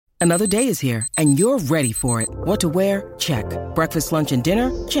Another day is here, and you're ready for it. What to wear? Check. Breakfast, lunch, and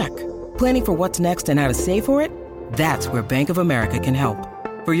dinner? Check. Planning for what's next and how to save for it? That's where Bank of America can help.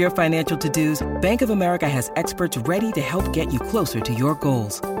 For your financial to-dos, Bank of America has experts ready to help get you closer to your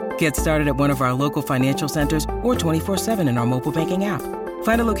goals. Get started at one of our local financial centers or 24/7 in our mobile banking app.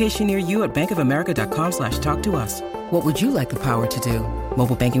 Find a location near you at bankofamerica.com/talktous. What would you like the power to do?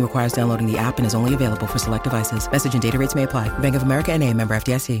 Mobile banking requires downloading the app and is only available for select devices. Message and data rates may apply. Bank of America N.A., member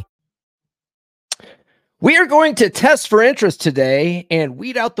FDIC. We are going to test for interest today and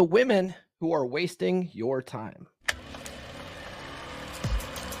weed out the women who are wasting your time.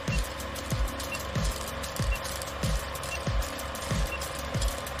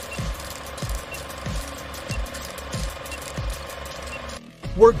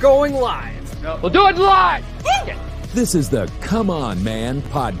 We're going live. No. We'll do it live. This is the Come On Man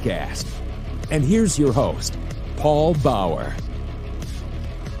podcast. And here's your host, Paul Bauer.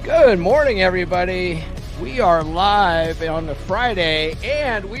 Good morning, everybody. We are live on a Friday,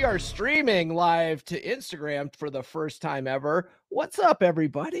 and we are streaming live to Instagram for the first time ever. What's up,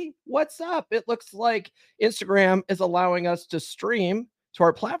 everybody? What's up? It looks like Instagram is allowing us to stream to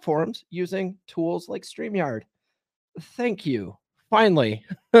our platforms using tools like StreamYard. Thank you. Finally.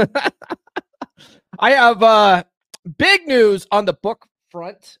 I have big news on the book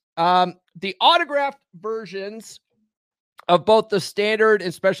front. The autographed versions of both the standard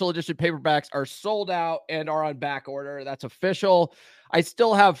and special edition paperbacks are sold out and are on back order. That's official. I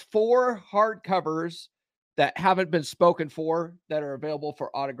still have 4 hardcovers that haven't been spoken for that are available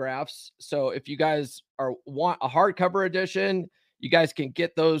for autographs. So if you guys want a hardcover edition, you guys can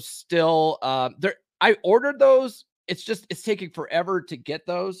get those still. I ordered those. It's taking forever to get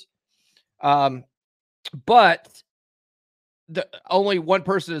those. But only one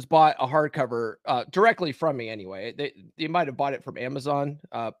person has bought a hardcover directly from me anyway. They might have bought it from Amazon,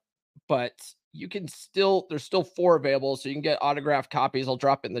 but you can there's still 4 available, so you can get autographed copies. I'll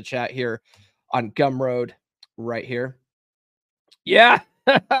drop it in the chat here on Gumroad right here. Yeah,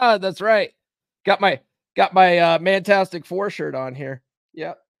 that's right. Got my Mantastic 4 shirt on here.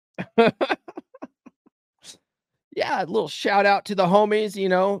 Yep. Yeah, a little shout out to the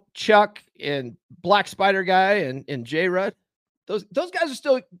homies, Chuck and Black Spider Guy and J-Rud. Those guys are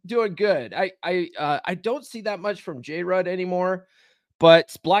still doing good. I don't see that much from J-Rud anymore,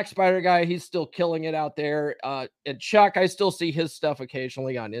 but Black Spider Guy, he's still killing it out there. And Chuck, I still see his stuff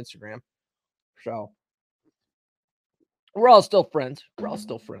occasionally on Instagram. So we're all still friends.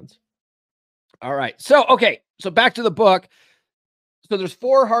 All right. So, okay. So back to the book. So there's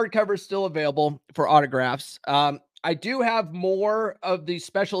 4 hardcovers still available for autographs. I do have more of the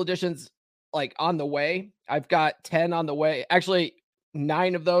special editions like on the way. I've got 10 on the way. Actually,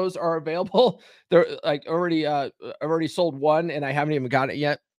 9 of those are available. They're like already, I've already sold 1 and I haven't even got it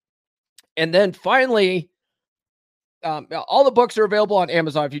yet. And then finally, all the books are available on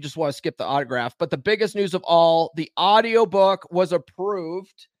Amazon if you just want to skip the autograph. But the biggest news of all, the audiobook was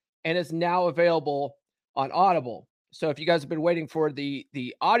approved and is now available on Audible. So if you guys have been waiting for the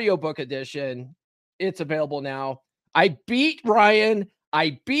audiobook edition, it's available now. I beat Ryan.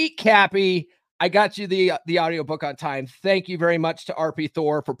 I beat Cappy. I got you the audiobook on time. Thank you very much to RP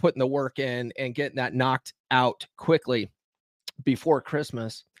Thor for putting the work in and getting that knocked out quickly before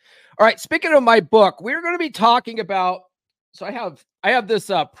Christmas. All right. Speaking of my book, we're going to be talking about, so I have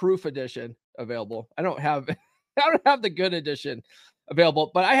this proof edition available. I don't have the good edition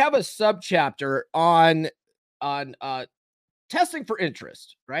available, but I have a subchapter on testing for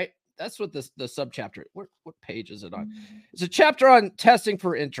interest, right? That's what the subchapter, what page is it on? It's a chapter on testing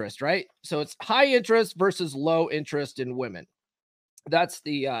for interest, right? So it's high interest versus low interest in women. That's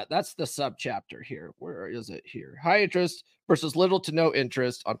the subchapter here. Where is it here? High interest versus little to no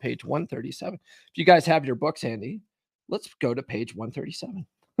interest on page 137. If you guys have your books handy, let's go to page 137.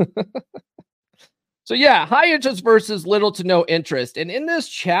 So yeah, high interest versus little to no interest. And in this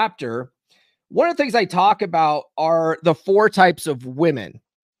chapter, one of the things I talk about are the 4 types of women,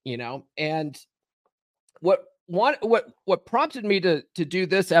 and what prompted me to do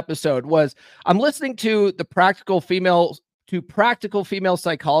this episode was I'm listening to Practical Female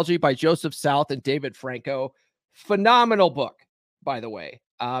Psychology by Joseph South and David Franco. Phenomenal book, by the way.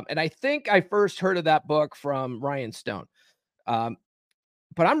 And I think I first heard of that book from Ryan Stone. But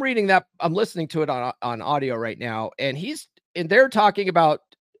I'm reading that, I'm listening to it on audio right now, and they're talking about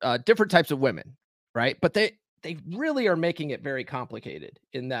different types of women, right? But they really are making it very complicated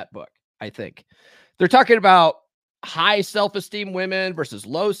in that book. I think they're talking about high self-esteem women versus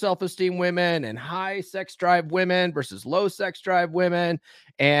low self-esteem women, and high sex drive women versus low sex drive women.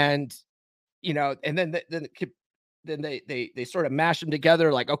 And, and then then they sort of mash them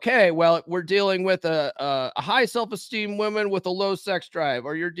together like, okay, well, we're dealing with a high self-esteem woman with a low sex drive,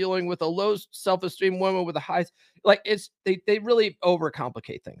 or you're dealing with a low self-esteem woman with a high, like they really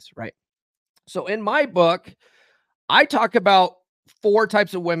overcomplicate things, right? So in my book, I talk about 4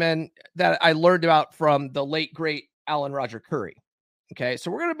 types of women that I learned about from the late great Alan Roger Currie. Okay,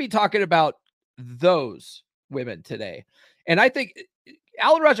 so we're going to be talking about those women today, and I think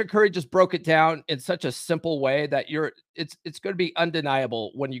Alan Roger Currie just broke it down in such a simple way that it's going to be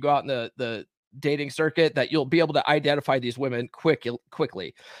undeniable when you go out in the dating circuit that you'll be able to identify these women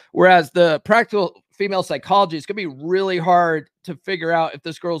quickly. Whereas the practical female psychology is going to be really hard to figure out if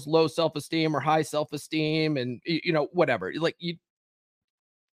this girl's low self-esteem or high self-esteem, and whatever. Like, you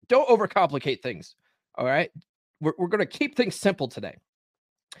don't overcomplicate things. All right, we're going to keep things simple today,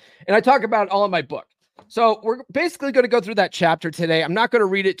 and I talk about it all in my book. So we're basically going to go through that chapter today. I'm not going to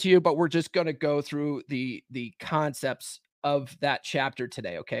read it to you, but we're just going to go through the concepts of that chapter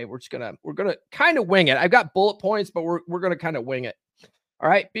today. Okay. We're going to kind of wing it. I've got bullet points, but we're going to kind of wing it. All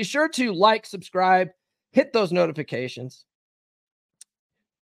right. Be sure to like, subscribe, hit those notifications.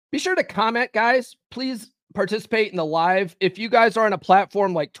 Be sure to comment, guys. Please participate in the live. If you guys are on a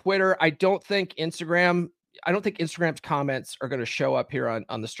platform like Twitter, I don't think Instagram's comments are going to show up here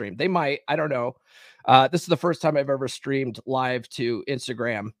on the stream. They might, I don't know. This is the first time I've ever streamed live to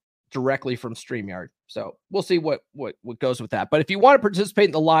Instagram directly from StreamYard. So we'll see what goes with that. But if you want to participate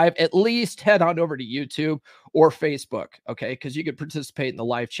in the live, at least head on over to YouTube or Facebook. Okay. Cause you can participate in the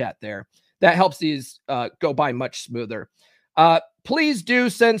live chat there. That helps these go by much smoother. Please do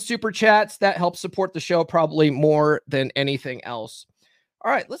send super chats. That helps support the show probably more than anything else.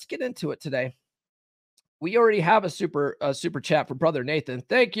 All right, let's get into it today. We already have a super chat for Brother Nathan.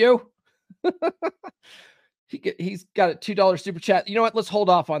 Thank you. He's got a $2 super chat. You know what? Let's hold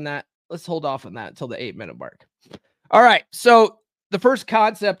off on that. Let's hold off on that until the 8-minute mark. All right. So the first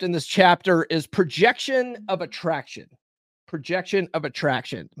concept in this chapter is projection of attraction. Projection of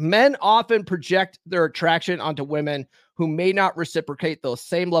attraction. Men often project their attraction onto women who may not reciprocate those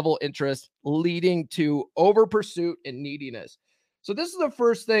same level of interest, leading to over pursuit and neediness. So this is the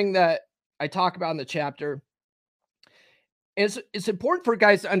first thing that I talk about in the chapter. It's important for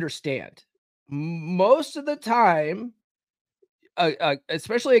guys to understand. Most of the time,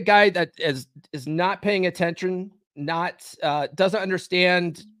 especially a guy that is not paying attention, doesn't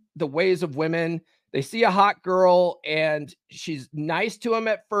understand the ways of women. They see a hot girl and she's nice to him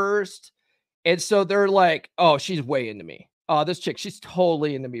at first, and so they're like, "Oh, she's way into me. Oh, this chick, she's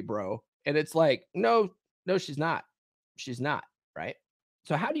totally into me, bro." And it's like, no, she's not. She's not, right?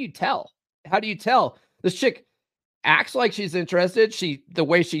 So how do you tell? How do you tell? This chick acts like she's interested. The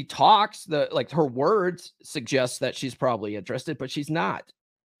way she talks, her words suggest that she's probably interested, but she's not.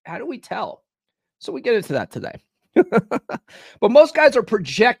 How do we tell? So we get into that today. But most guys are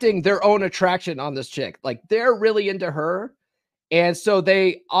projecting their own attraction on this chick. Like, they're really into her, and so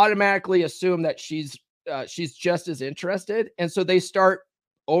they automatically assume that she's just as interested, and so they start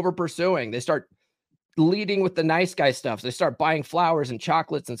over pursuing. They start leading with the nice guy stuff. They start buying flowers and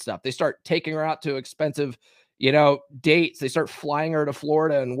chocolates and stuff. They start taking her out to expensive dates. They start flying her to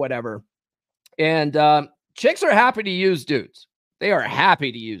Florida and whatever. And chicks are happy to use dudes. They are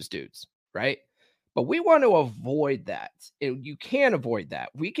happy to use dudes, right? But we want to avoid that. You can't avoid that.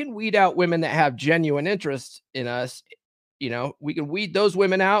 We can weed out women that have genuine interest in us. We can weed those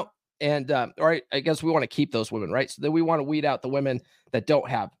women out. And I guess we want to keep those women, right? So then we want to weed out the women that don't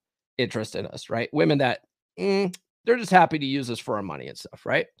have interest in us, right? Women that they're just happy to use us for our money and stuff,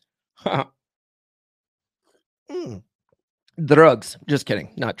 right? Drugs. Just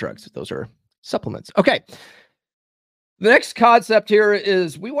kidding. Not drugs. Those are supplements. Okay. The next concept here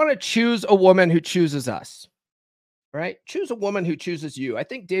is we want to choose a woman who chooses us, right? Choose a woman who chooses you. I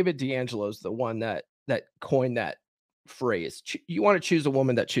think David D'Angelo is the one that coined that phrase. You want to choose a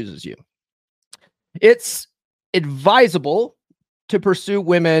woman that chooses you. It's advisable to pursue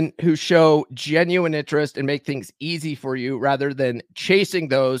women who show genuine interest and make things easy for you rather than chasing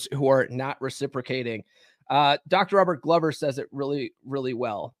those who are not reciprocating. Dr. Robert Glover says it really, really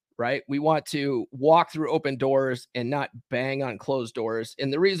well, right? We want to walk through open doors and not bang on closed doors.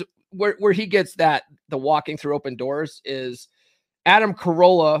 And the reason where he gets that, the walking through open doors, is Adam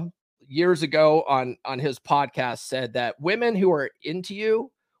Carolla years ago on his podcast said that women who are into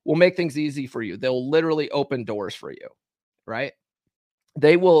you will make things easy for you. They'll literally open doors for you, right?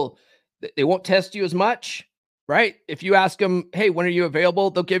 They won't test you as much, right? If you ask them, hey, when are you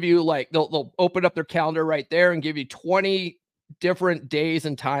available? They'll give you they'll open up their calendar right there and give you 20 different days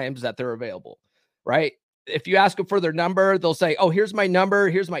and times that they're available, right? if you ask them for their number, they'll say, oh, here's my number.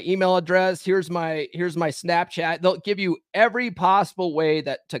 Here's my email address. Here's my Snapchat. They'll give you every possible way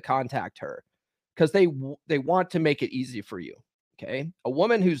to contact her because they want to make it easy for you. Okay. A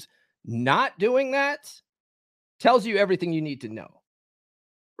woman who's not doing that tells you everything you need to know.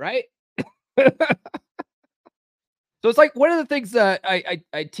 Right. So it's like one of the things that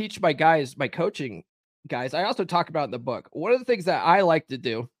I teach my guys, my coaching guys, I also talk about in the book. One of the things that I like to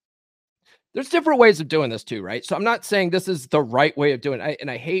do, there's different ways of doing this too, right? So I'm not saying this is the right way of doing it. And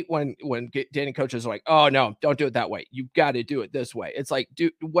I hate when dating coaches are like, oh no, don't do it that way. You've got to do it this way. It's like,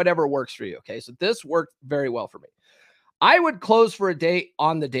 do whatever works for you. Okay. So this worked very well for me. I would close for a date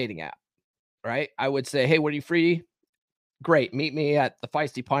on the dating app, right? I would say, hey, when are you free? Great. Meet me at the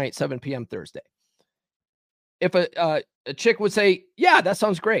Feisty Pint, 7 p.m. Thursday. If a chick would say, yeah, that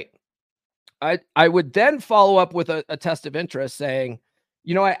sounds great. I would then follow up with a test of interest saying,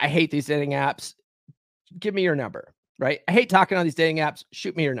 you know, I hate these dating apps. Give me your number, right? I hate talking on these dating apps.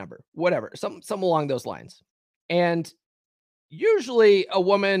 Shoot me your number, whatever, some along those lines. And usually a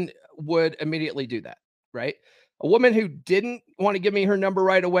woman would immediately do that, right? A woman who didn't want to give me her number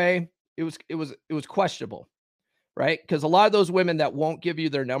right away, it was questionable, right? Because a lot of those women that won't give you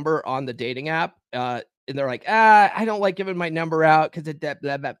their number on the dating app, and they're like, I don't like giving my number out because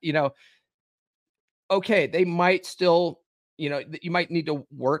you know, okay, they might still, you know, you might need to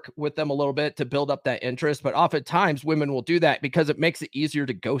work with them a little bit to build up that interest. But oftentimes women will do that because it makes it easier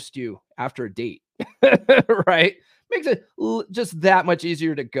to ghost you after a date, right? Makes it just that much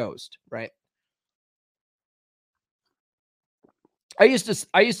easier to ghost, right? I used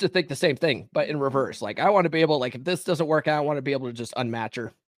to think the same thing, but in reverse. Like, I want to be able, like, if this doesn't work out, I want to be able to just unmatch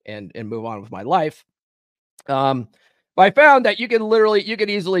her and move on with my life. But I found that you can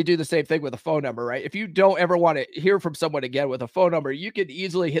easily do the same thing with a phone number, right? If you don't ever want to hear from someone again with a phone number, you can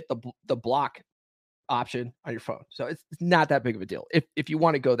easily hit the block option on your phone. So it's not that big of a deal if you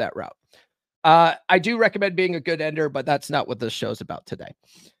want to go that route. I do recommend being a good ender, but that's not what this show's about today.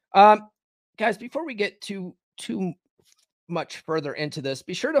 Guys, before we get too much further into this,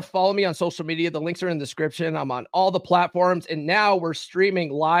 be sure to follow me on social media. The links are in the description. I'm on all the platforms, and now we're streaming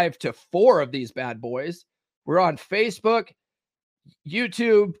live to 4 of these bad boys. We're on Facebook,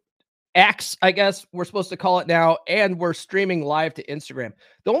 YouTube, X, I guess we're supposed to call it now, and we're streaming live to Instagram.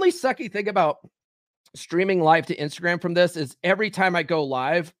 The only sucky thing about streaming live to Instagram from this is every time I go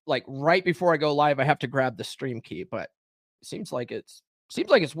live, like right before I go live, I have to grab the stream key, but it seems like it's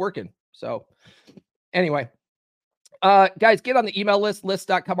working. So anyway, guys, get on the email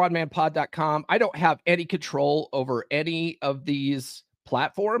list.comeonmanpod.com. I don't have any control over any of these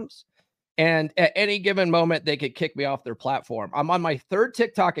platforms. And at any given moment, they could kick me off their platform. I'm on my 3rd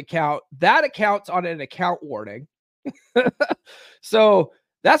TikTok account. That account's on an account warning. So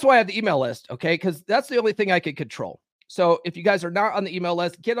that's why I have the email list, okay? Because that's the only thing I can control. So if you guys are not on the email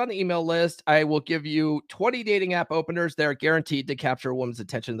list, get on the email list. I will give you 20 dating app openers. They're guaranteed to capture a woman's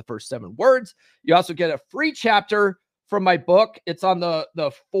attention in the first 7 words. You also get a free chapter from my book. It's on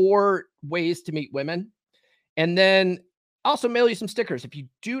the 4 ways to meet women. And then also mail you some stickers. If you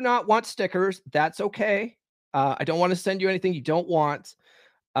do not want stickers, that's okay. I don't want to send you anything you don't want.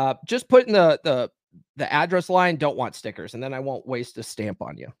 Just put in the address line, don't want stickers, and then I won't waste a stamp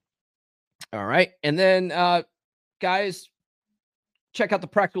on you. All right. And then, guys, check out the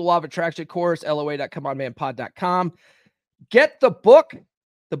Practical Law of Attraction course, LOA.comeonmanpod.com. Get the book.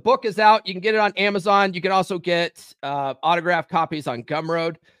 The book is out. You can get it on Amazon. You can also get autographed copies on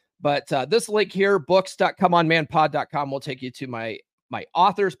Gumroad. But this link here, books.comeonmanpod.com, will take you to my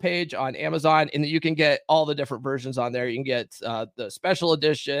authors page on Amazon, and you can get all the different versions on there. You can get the special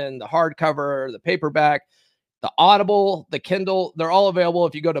edition, the hardcover, the paperback, the Audible, the Kindle. They're all available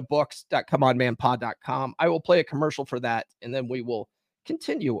if you go to books.comeonmanpod.com. I will play a commercial for that, and then we will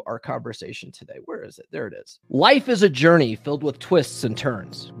continue our conversation today. Where is it? There it is. Life is a journey filled with twists and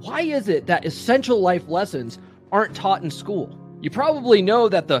turns. Why is it that essential life lessons aren't taught in school? You probably know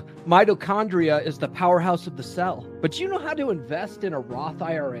that the mitochondria is the powerhouse of the cell, but do you know how to invest in a Roth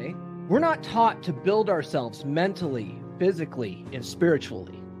IRA? We're not taught to build ourselves mentally, physically, and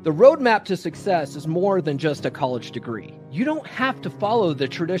spiritually. The roadmap to success is more than just a college degree. You don't have to follow the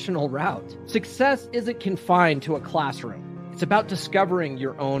traditional route. Success isn't confined to a classroom. It's about discovering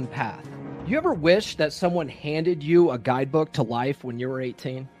your own path. You ever wish that someone handed you a guidebook to life when you were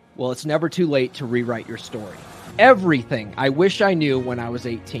 18? Well, it's never too late to rewrite your story. Everything I wish I knew when I was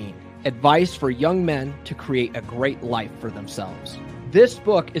 18. Advice for young men to create a great life for themselves. This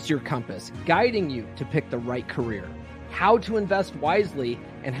book is your compass, guiding you to pick the right career, how to invest wisely,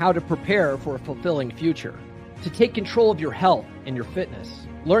 and how to prepare for a fulfilling future. to take control of your health and your fitness.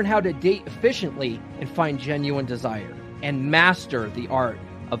 Learn how to date efficiently and find genuine desire, and master the art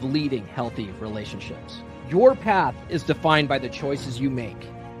of leading healthy relationships. Your path is defined by the choices you make,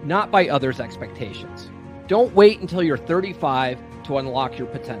 not by others' expectations. Don't wait until you're 35 to unlock your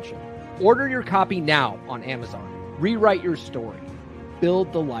potential. Order your copy now on Amazon. Rewrite your story.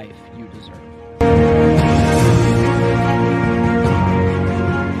 Build the life you deserve.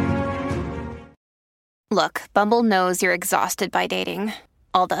 Look, Bumble knows you're exhausted by dating.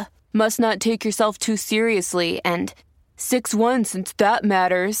 All the must not take yourself too seriously and 6'1" since that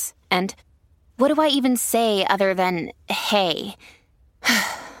matters. And what do I even say other than hey?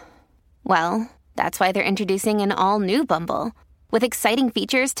 Well, that's why they're introducing an all-new Bumble with exciting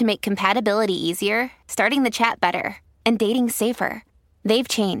features to make compatibility easier, starting the chat better, and dating safer. They've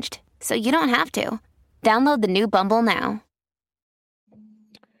changed, so you don't have to. Download the new Bumble now.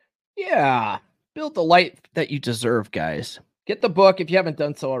 Yeah. Build the life that you deserve, guys. Get the book if you haven't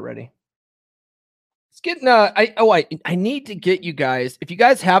done so already. It's getting I need to get you guys, if you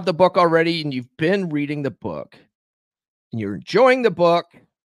guys have the book already and you've been reading the book and you're enjoying the book,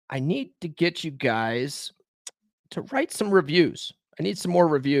 I need to get you guys to write some reviews. I need some more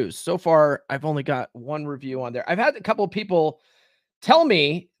reviews. So far, I've only got one review on there. I've had a couple of people tell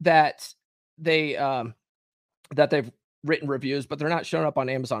me that they've written reviews, but they're not showing up on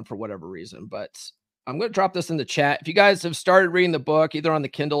Amazon for whatever reason. But I'm going to drop this in the chat. If you guys have started reading the book, either on the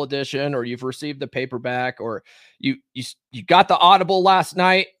Kindle edition or you've received the paperback, or you got the Audible last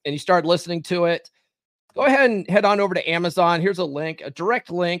night and you started listening to it, go ahead and head on over to Amazon. Here's a link, a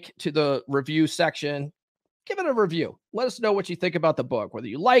direct link to the review section. Give it a review. Let us know what you think about the book, whether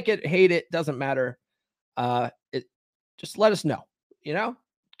you like it, hate it, doesn't matter. Just let us know,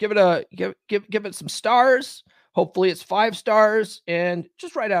 give it some stars. Hopefully it's 5 stars, and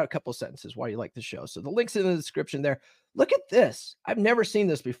just write out a couple sentences why you like the show. So the link's in the description there. Look at this. I've never seen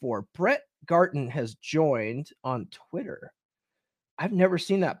this before. Brett Garton has joined on Twitter. I've never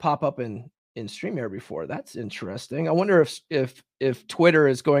seen that pop up in StreamYard before. That's interesting. I wonder if Twitter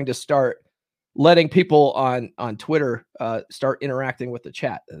is going to start letting people on Twitter start interacting with the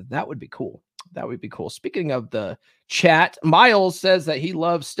chat. That would be cool. That would be cool. Speaking of the chat, Miles says that he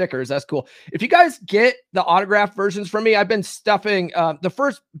loves stickers. That's cool. If you guys get the autograph versions from me, I've been stuffing the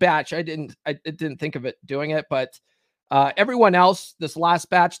first batch. I didn't think of it doing it, but everyone else, this last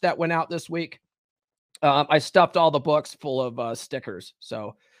batch that went out this week, I stuffed all the books full of stickers.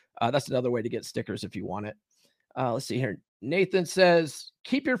 So that's another way to get stickers if you want it. Let's see here. Nathan says,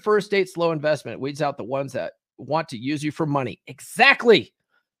 keep your first dates low investment. Weeds out the ones that want to use you for money. Exactly.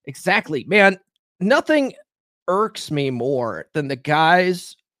 Man, nothing irks me more than the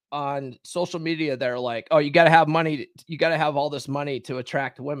guys on social media that are like, oh, you got to have money. You got to have all this money to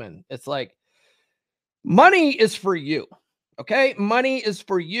attract women. It's like, money is for you. Okay. Money is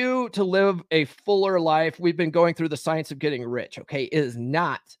for you to live a fuller life. We've been going through the science of getting rich. Okay. It is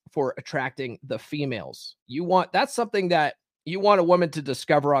not for attracting the females. That's something that you want a woman to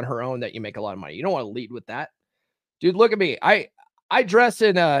discover on her own, that you make a lot of money. You don't want to lead with that. Dude, look at me. I dress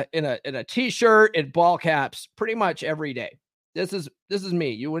in a t-shirt and ball caps pretty much every day. This is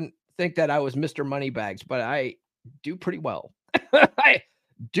me. You wouldn't think that I was Mr. Moneybags, but I do pretty well. I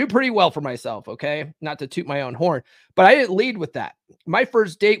do pretty well for myself. Okay. Not to toot my own horn, but I didn't lead with that. My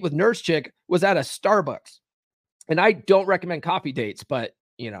first date with Nurse Chick was at a Starbucks, and I don't recommend coffee dates, but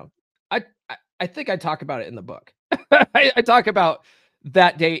I think I talk about it in the book. I talk about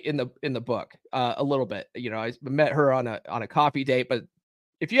that date in the book a little bit. I met her on a coffee date, but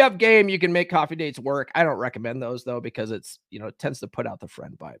if you have game, you can make coffee dates work. I don't recommend those though, because it's, it tends to put out the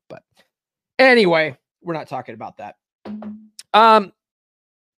friend vibe. But anyway, we're not talking about that.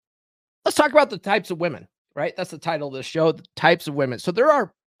 Let's talk about the types of women, right? That's the title of the show, the types of women. So there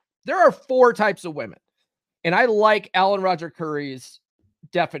are 4 types of women. And I like Alan Roger Curry's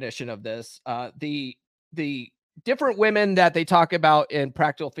definition of this. The different women that they talk about in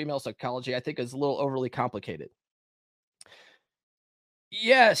Practical Female Psychology, I think, is a little overly complicated.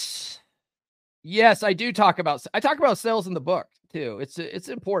 Yes, I talk about sales in the book too. It's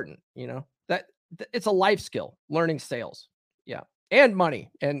important, that it's a life skill, learning sales. Yeah. And money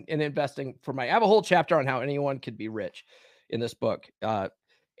and investing for money. I have a whole chapter on how anyone could be rich in this book.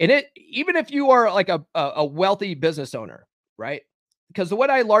 Even if you are like a wealthy business owner, right? Because what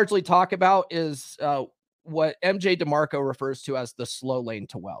I largely talk about is what MJ DeMarco refers to as the slow lane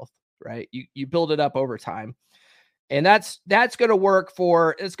to wealth, right? You build it up over time, and that's going to work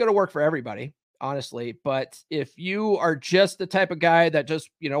for everybody, honestly. But if you are just the type of guy that just,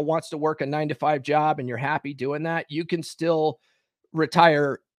 wants to work a 9-to-5 job and you're happy doing that, you can still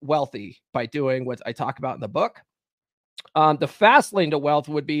retire wealthy by doing what I talk about in the book. The fast lane to wealth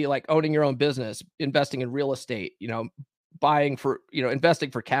would be like owning your own business, investing in real estate, buying for,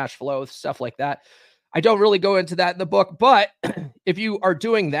 investing for cash flow, stuff like that. I don't really go into that in the book, but if you are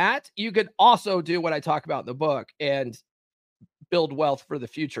doing that, you could also do what I talk about in the book and build wealth for the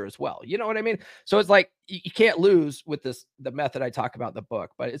future as well. You know what I mean? So it's like, you can't lose with the method I talk about in the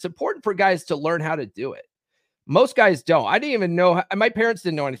book, but it's important for guys to learn how to do it. Most guys don't. I didn't even know, my parents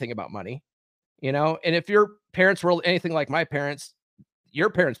didn't know anything about money, and if your parents were anything like my parents, your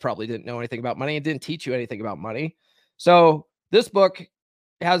parents probably didn't know anything about money and didn't teach you anything about money. So this book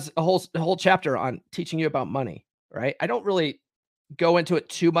has a whole chapter on teaching you about money, right? I don't really go into it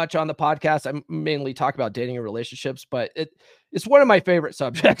too much on the podcast. I mainly talk about dating and relationships, but it's one of my favorite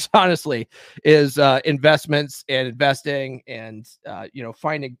subjects, honestly, is investments and investing and,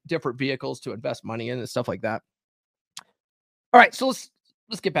 finding different vehicles to invest money in and stuff like that. All right. So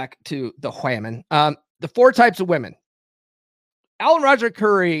let's get back to the women. The 4 types of women. Alan Roger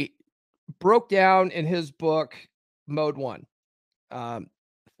Curry broke down in his book, Mode 1,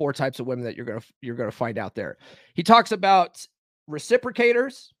 4 types of women that you're going to find out there. He talks about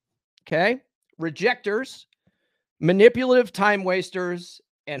reciprocators, okay, rejectors, manipulative time wasters,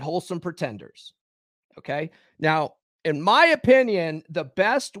 and wholesome pretenders. Okay. Now, in my opinion, the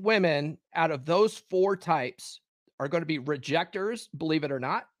best women out of those 4 types are going to be rejectors, believe it or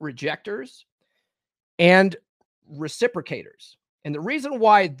not, rejectors, and reciprocators. And the reason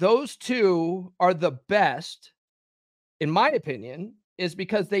why those 2 are the best, in my opinion, is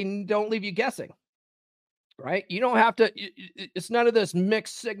because they don't leave you guessing, right? You don't have to, it's none of this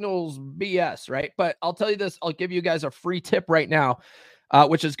mixed signals BS, right? But I'll tell you this, I'll give you guys a free tip right now,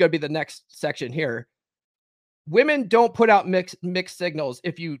 which is going to be the next section here. Women don't put out mixed signals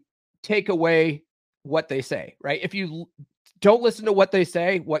if you take away what they say, right? If you don't listen to what they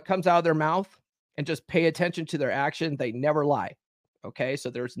say, what comes out of their mouth, and just pay attention to their action, they never lie. Okay. So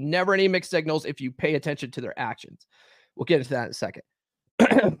there's never any mixed signals if you pay attention to their actions. We'll get into that in a second.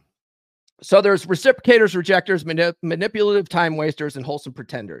 So there's reciprocators, rejectors, manipulative time wasters, and wholesome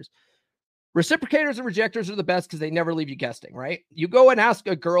pretenders. Reciprocators and rejectors are the best because they never leave you guessing, right? You go and ask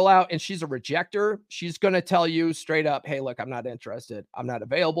a girl out and she's a rejector. She's going to tell you straight up, hey, look, I'm not interested. I'm not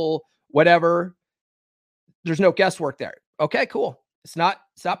available, whatever. There's no guesswork there. Okay, cool. It's not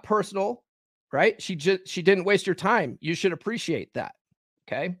personal, right? She didn't waste your time. You should appreciate that.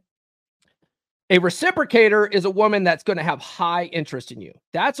 Okay. A reciprocator is a woman that's going to have high interest in you.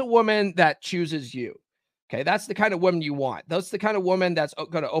 That's a woman that chooses you. Okay. That's the kind of woman you want. That's the kind of woman that's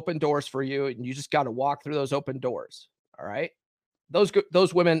going to open doors for you. And you just got to walk through those open doors. All right.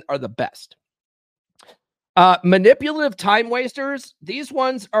 Those women are the best. Manipulative time wasters. These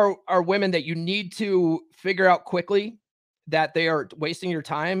ones are women that you need to figure out quickly that they are wasting your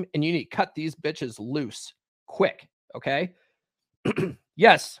time, and you need to cut these bitches loose quick. Okay.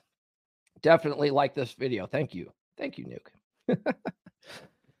 Yes. Definitely like this video. Thank you. Thank you, Nuke.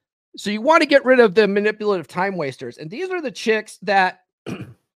 So you want to get rid of the manipulative time wasters. And these are the chicks that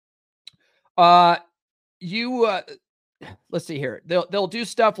let's see here. They'll do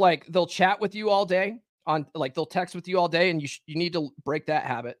stuff like they'll chat with you all day they'll text with you all day, and you need to break that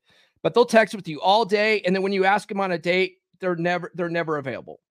habit. But they'll text with you all day, and then when you ask them on a date, they're never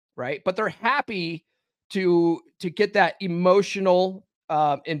available, right? But they're happy to get that emotional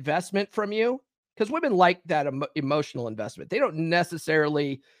investment from you, because women like that emotional investment. They don't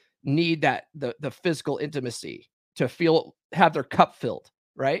necessarily need that the physical intimacy to have their cup filled,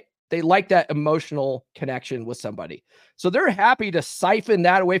 right? They like that emotional connection with somebody. So they're happy to siphon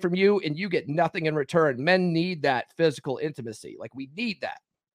that away from you, and you get nothing in return. Men need that physical intimacy. Like, we need that.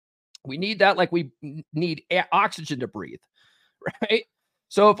 We need that like we need oxygen to breathe, right?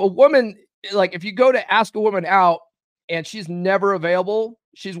 So if a woman, like if you go to ask a woman out and she's never available,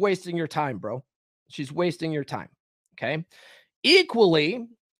 she's wasting your time, bro. She's wasting your time. Okay. Equally,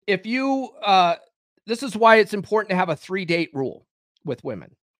 if you, this is why it's important to have a 3-date rule with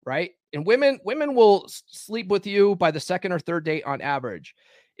women, right? And women will sleep with you by the 2nd or 3rd date on average.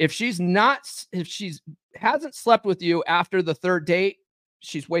 If she hasn't slept with you after the 3rd date,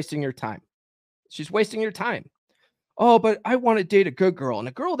 she's wasting your time. She's wasting your time. Oh, but I want to date a good girl, and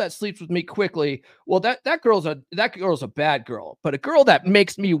a girl that sleeps with me quickly. Well, that girl's a bad girl, but a girl that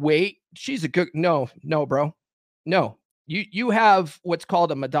makes me wait, she's a good. No, bro. No, you have what's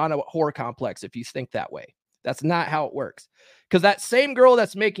called a Madonna whore complex if you think that way. That's not how it works. Because that same girl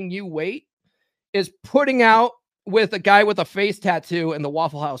that's making you wait is putting out with a guy with a face tattoo in the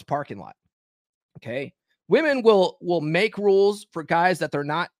Waffle House parking lot. Okay. Women will make rules for guys that they're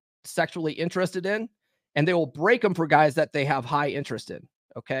not sexually interested in, and they will break them for guys that they have high interest in.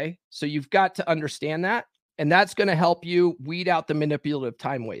 Okay. So you've got to understand that. And that's going to help you weed out the manipulative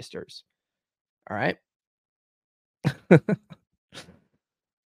time wasters. All right.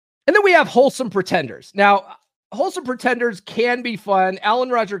 And then we have wholesome pretenders. Now, wholesome pretenders can be fun. Alan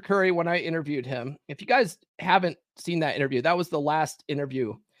Roger Currie, when I interviewed him, if you guys haven't seen that interview, that was the last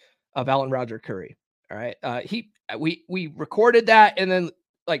interview of Alan Roger Currie. All right. We recorded that, and then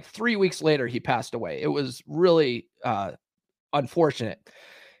like 3 weeks later, he passed away. It was really unfortunate.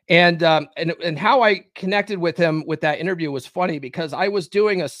 And how I connected with him with that interview was funny, because I was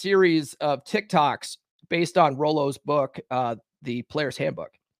doing a series of TikToks based on Rollo's book, The Player's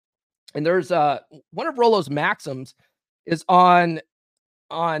Handbook. And there's one of Rollo's maxims is on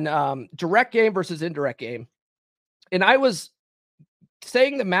direct game versus indirect game. And I was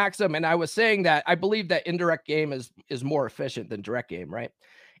saying the maxim, and I was saying that I believe that indirect game is more efficient than direct game, right?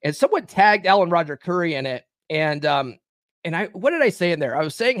 And someone tagged Alan Roger Currie in it. And what did I say in there? I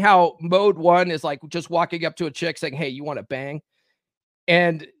was saying how mode 1 is like just walking up to a chick saying, "Hey, you want to bang?"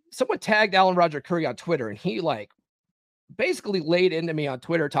 And someone tagged Alan Roger Currie on Twitter, and he like basically laid into me on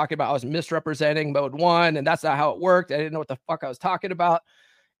Twitter talking about I was misrepresenting mode 1, and that's not how it worked. I didn't know what the fuck I was talking about.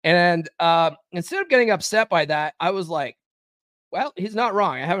 And instead of getting upset by that, I was like, well, he's not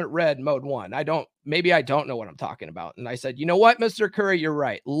wrong. I haven't read mode 1. Maybe I don't know what I'm talking about. And I said, you know what, Mr. Currie, you're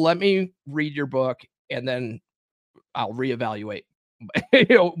right. Let me read your book, and then I'll reevaluate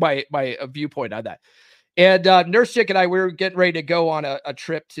my viewpoint on that. And Nurse Chick and I, we were getting ready to go on a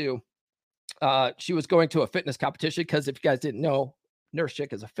trip to, she was going to a fitness competition, because if you guys didn't know, Nurse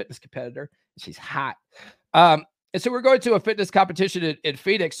Chick is a fitness competitor. She's hot. And so we're going to a fitness competition in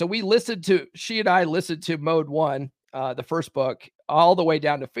Phoenix. So she and I listened to mode 1, the first book, all the way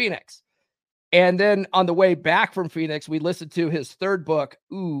down to Phoenix. And then on the way back from Phoenix, we listened to his third book,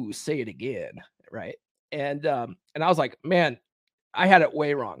 Ooh, Say It Again. Right. And I was like, man, I had it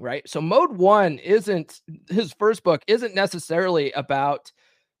way wrong. Right. So mode 1 his first book isn't necessarily about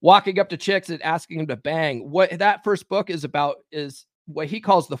walking up to chicks and asking them to bang. What that first book is about is what he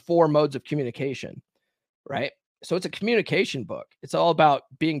calls the 4 modes of communication. Right. So it's a communication book. It's all about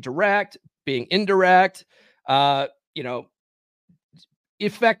being direct, being indirect,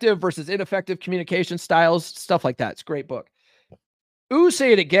 effective versus ineffective communication styles, stuff like that. It's a great book. Ooh,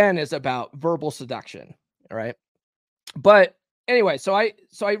 Say It Again is about verbal seduction. All right. But anyway, so I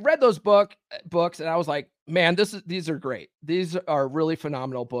read those books, and I was like, man, these are great. These are really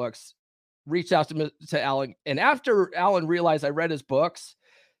phenomenal books. Reached out to Alan. And after Alan realized I read his books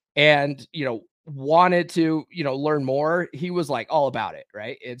and, wanted to, learn more, he was like all about it.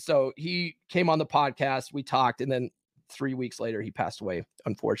 Right. And so he came on the podcast, we talked, and then 3 weeks later, he passed away,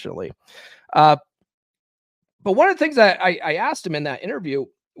 unfortunately. But one of the things that I asked him in that interview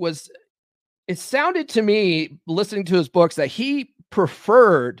was, it sounded to me, listening to his books, that he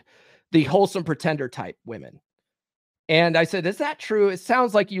preferred the wholesome pretender type women. And I said, is that true? It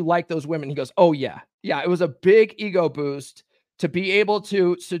sounds like you like those women. He goes, oh yeah. Yeah. It was a big ego boost to be able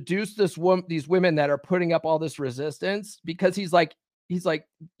to seduce these women that are putting up all this resistance, because he's like,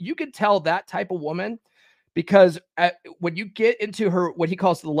 you could tell that type of woman, because when you get into her, what he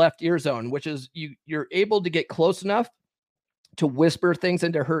calls the left ear zone, which is you're able to get close enough to whisper things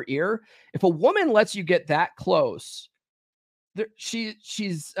into her ear. If a woman lets you get that close,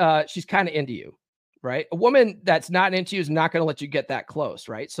 she's kind of into you, right? A woman that's not into you is not going to let you get that close,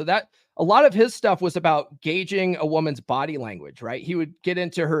 right? So that a lot of his stuff was about gauging a woman's body language, right? He would get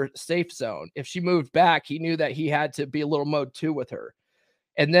into her safe zone. If she moved back, he knew that he had to be a little mode 2 with her.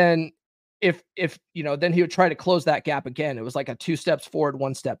 And then if then he would try to close that gap again. It was like a 2 steps forward,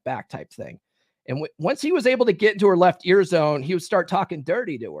 1 step back type thing. And once he was able to get into her left ear zone, he would start talking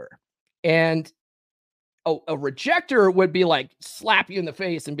dirty to her. And a rejecter would be like, slap you in the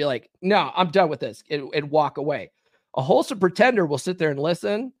face and be like, no, I'm done with this, and walk away. A wholesome pretender will sit there and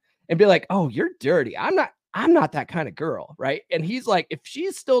listen and be like, oh, you're dirty. I'm not that kind of girl. Right. And he's like, if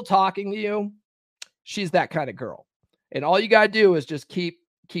she's still talking to you, she's that kind of girl. And all you got to do is just keep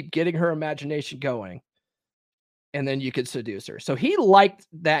getting her imagination going, and then you could seduce her. So he liked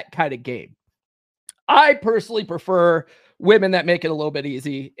that kind of game. I personally prefer women that make it a little bit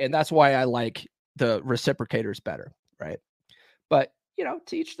easy, and that's why I like the reciprocators better, right? But,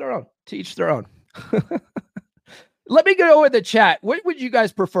 to each their own. Let me go with the chat. What would you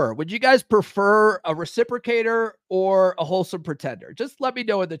guys prefer? Would you guys prefer a reciprocator or a wholesome pretender? Just let me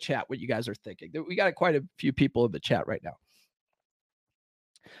know in the chat what you guys are thinking. We got quite a few people in the chat right now.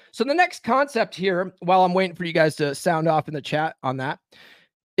 So the next concept here, while I'm waiting for you guys to sound off in the chat on that,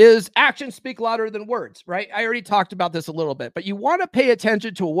 is actions speak louder than words, right? I already talked about this a little bit, but you want to pay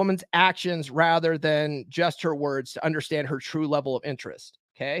attention to a woman's actions rather than just her words to understand her true level of interest.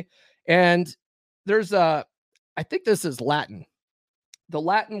 Okay. And there's I think this is Latin. The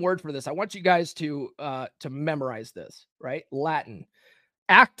Latin word for this. I want you guys to memorize this, right? Latin.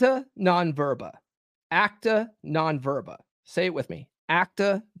 Acta non verba. Acta non verba. Say it with me.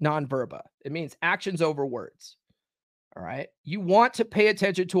 Acta non verba. It means actions over words. All right. You want to pay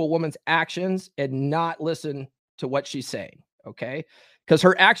attention to a woman's actions and not listen to what she's saying. Okay. Because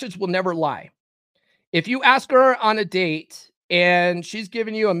her actions will never lie. If you ask her on a date and she's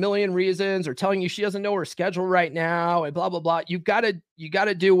giving you a million reasons or telling you she doesn't know her schedule right now and blah, blah, blah, you got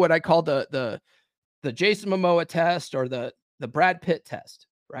to do what I call the Jason Momoa test or the Brad Pitt test,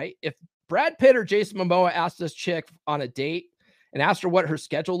 right? If Brad Pitt or Jason Momoa asked this chick on a date and asked her what her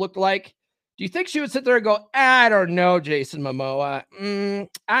schedule looked like, do you think she would sit there and go, I don't know, Jason Momoa.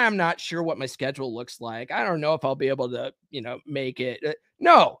 I'm not sure what my schedule looks like. I don't know if I'll be able to, make it.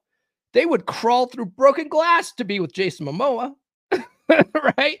 No, they would crawl through broken glass to be with Jason Momoa,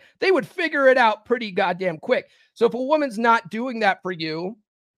 right? They would figure it out pretty goddamn quick. So if a woman's not doing that for you,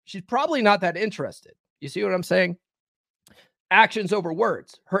 she's probably not that interested. You see what I'm saying? Actions over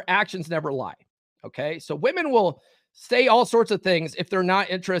words. Her actions never lie. Okay. So women will say all sorts of things if they're not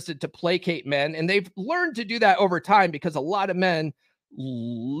interested to placate men. And they've learned to do that over time because a lot of men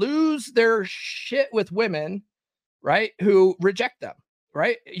lose their shit with women, right? Who reject them,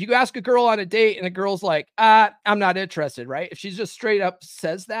 right? You ask a girl on a date and the girl's like, I'm not interested, right? If she's just straight up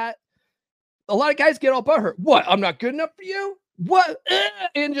says that, a lot of guys get all butthurt. What? I'm not good enough for you? What?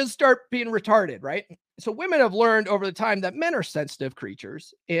 And just start being retarded, right? So women have learned over the time that men are sensitive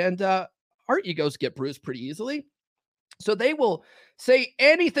creatures and our egos get bruised pretty easily. So they will say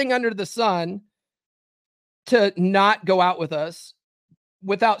anything under the sun to not go out with us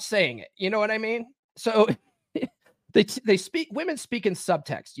without saying it. You know what I mean? So women speak in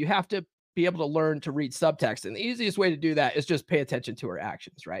subtext. You have to be able to learn to read subtext. And the easiest way to do that is just pay attention to her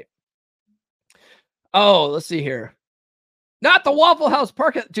actions, right? Oh, let's see here. Not the Waffle House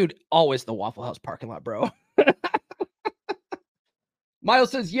parking lot. Dude, always the Waffle House parking lot, bro.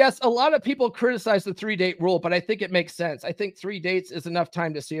 Miles says, yes, a lot of people criticize the 3-date rule, but I think it makes sense. I think 3 dates is enough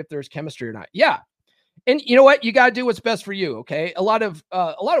time to see if there's chemistry or not. Yeah. And you know what? You got to do what's best for you. Okay. A lot of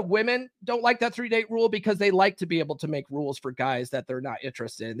women don't like that 3-date rule because they like to be able to make rules for guys that they're not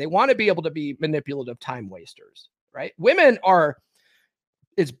interested in. They want to be able to be manipulative time wasters, right? Women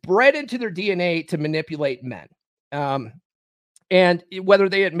it's bred into their DNA to manipulate men. And whether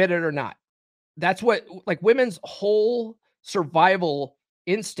they admit it or not, that's what, like, women's whole survival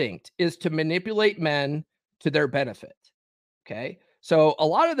instinct is to manipulate men to their benefit. Okay. So a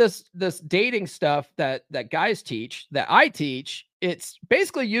lot of this dating stuff that guys teach, that I teach, it's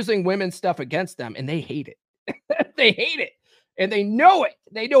basically using women's stuff against them, and they hate it. They hate it. And they know it.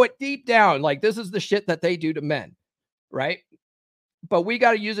 They know it deep down. Like, this is the shit that they do to men. Right. But we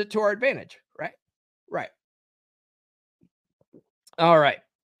got to use it to our advantage. Right. Right. All right.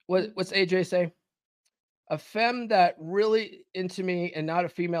 What's AJ say? A femme that really into me and not a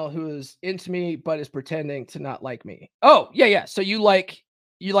female who is into me but is pretending to not like me. Oh, yeah. So you like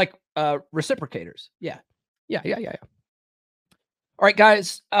reciprocators. Yeah. All right,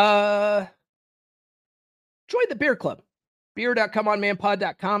 guys. Join the beer club.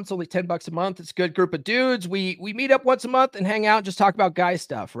 beer.comeonmanpod.com. It's only $10 a month. It's a good group of dudes. We meet up once a month and hang out and just talk about guy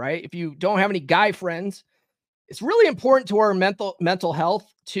stuff, right? If you don't have any guy friends, it's really important to our mental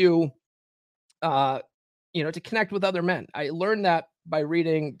health to to connect with other men. I learned that by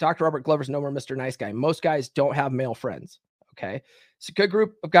reading Dr. Robert Glover's No More Mr. Nice Guy. Most guys don't have male friends. Okay. It's a good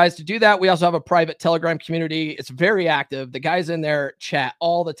group of guys to do that. We also have a private Telegram community. It's very active. The guys in there chat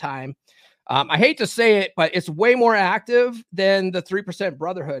all the time. I hate to say it, but it's way more active than the 3%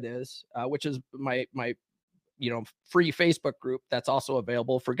 Brotherhood is, which is my free Facebook group that's also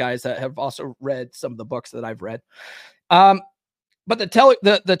available for guys that have also read some of the books that I've read. But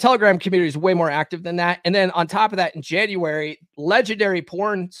the Telegram community is way more active than that. And then on top of that, in January, legendary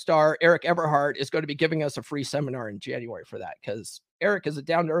porn star Eric Everhart is going to be giving us a free seminar in January for that, because Eric is a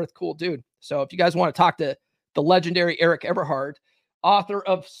down-to-earth, cool dude. So if you guys want to talk to the legendary Eric Everhart, author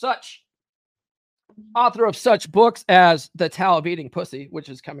of such books as The Tao of Eating Pussy, which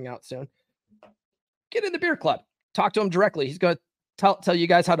is coming out soon, get in the beer club. Talk to him directly. He's going to tell you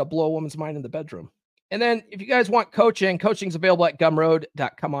guys how to blow a woman's mind in the bedroom. And then if you guys want coaching's available at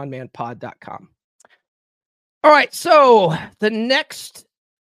gumroad.comeonmanpod.com. All right. So the next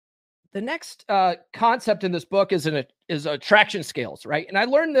concept in this book is attraction scales, right? And I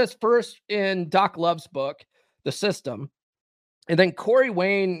learned this first in Doc Love's book, The System. And then Corey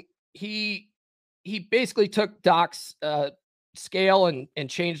Wayne, he basically took Doc's scale and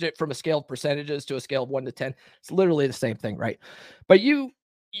changed it from a scale of percentages to a scale of 1 to 10. It's literally the same thing, right? But you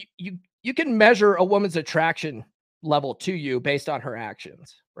you can measure a woman's attraction level to you based on her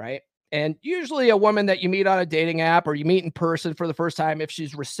actions, right? And usually a woman that you meet on a dating app or you meet in person for the first time, if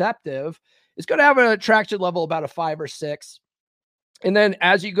she's receptive, is going to have an attraction level about a 5 or 6. And then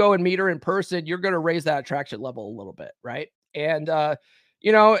as you go and meet her in person, you're going to raise that attraction level a little bit, right? And at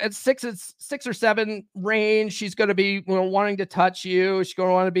 6 or 7 range, she's going to be wanting to touch you. She's going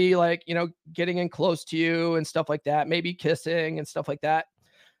to want to be like, getting in close to you and stuff like that, maybe kissing and stuff like that.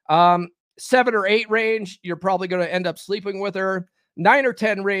 7 or 8 range, you're probably going to end up sleeping with her. 9 or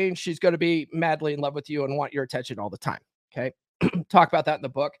 10 range, she's going to be madly in love with you and want your attention all the time. Okay. Talk about that in the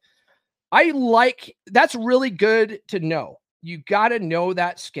book. That's really good to know. You got to know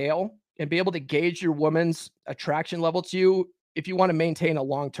that scale and be able to gauge your woman's attraction level to you if you want to maintain a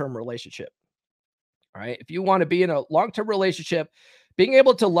long-term relationship. All right. If you want to be in a long-term relationship, being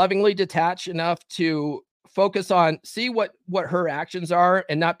able to lovingly detach enough to focus on, see what her actions are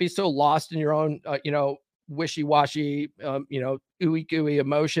and not be so lost in your own, wishy-washy, ooey gooey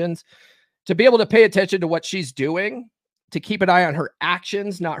emotions, to be able to pay attention to what she's doing, to keep an eye on her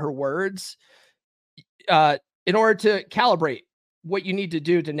actions, not her words, in order to calibrate what you need to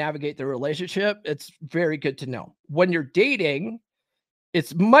do to navigate the relationship. It's very good to know. When you're dating,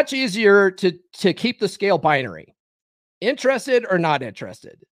 it's much easier to keep the scale binary. Interested or not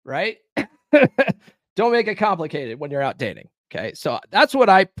interested, right? Don't make it complicated when you're out dating. Okay. So that's what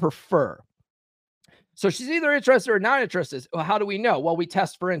I prefer. So she's either interested or not interested. Well, how do we know? Well, we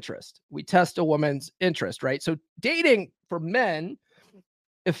test for interest. We test a woman's interest, right? So dating for men,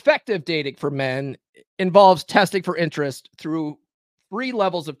 effective dating for men, involves testing for interest through 3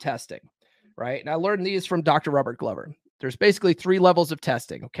 levels of testing, right? And I learned these from Dr. Robert Glover. There's basically 3 levels of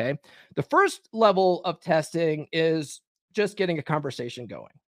testing, okay? The first level of testing is just getting a conversation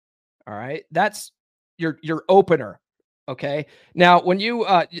going, all right? That's your opener, okay? Now, when you,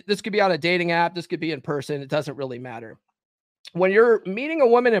 this could be on a dating app, this could be in person, it doesn't really matter. When you're meeting a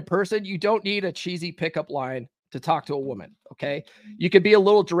woman in person, you don't need a cheesy pickup line to talk to a woman, okay? You could be a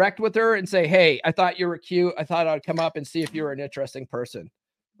little direct with her and say, hey, I thought you were cute. I thought I'd come up and see if you were an interesting person,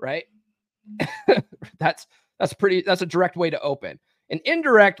 right? That's a direct way to open. An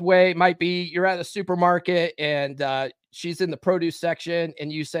indirect way might be you're at a supermarket and she's in the produce section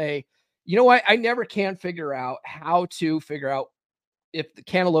and you say, you know what? I never can figure out how to figure out if the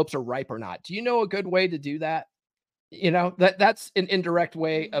cantaloupes are ripe or not. Do you know a good way to do that? That's an indirect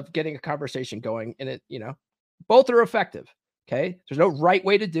way of getting a conversation going. And it, both are effective. Okay. There's no right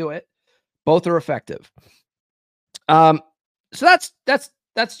way to do it. Both are effective. So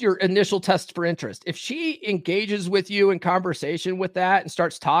that's your initial test for interest. If she engages with you in conversation with that and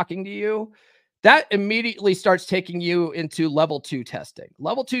starts talking to you, that immediately starts taking you into level 2 testing.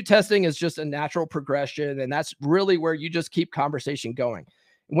 Level 2 testing is just a natural progression. And that's really where you just keep conversation going.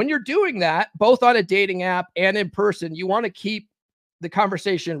 When you're doing that, both on a dating app and in person, you want to keep the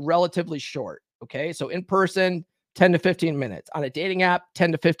conversation relatively short. Okay. So in person, 10 to 15 minutes. On a dating app,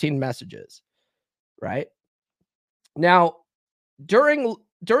 10 to 15 messages. Right. Now, during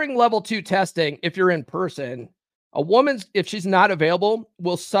level 2 testing, if you're in person, a woman, if she's not available,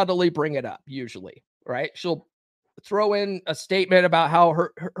 will subtly bring it up usually, right? She'll throw in a statement about how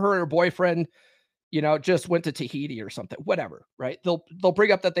her and her boyfriend, just went to Tahiti or something, whatever, right? They'll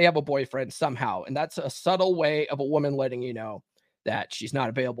bring up that they have a boyfriend somehow. And that's a subtle way of a woman letting you know that she's not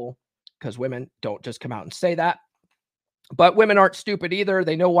available, because women don't just come out and say that. But women aren't stupid either.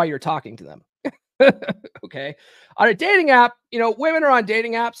 They know why you're talking to them. Okay. On a dating app, women are on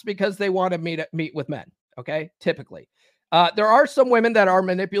dating apps because they want to meet with men. Okay. Typically, there are some women that are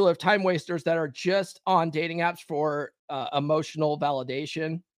manipulative time wasters that are just on dating apps for emotional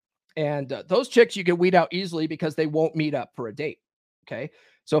validation. And those chicks you can weed out easily because they won't meet up for a date. Okay.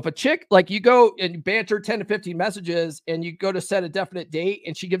 So if a chick, like, you go and banter 10 to 15 messages and you go to set a definite date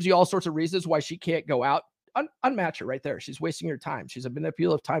and she gives you all sorts of reasons why she can't go out, unmatch her right there. She's wasting your time. She's a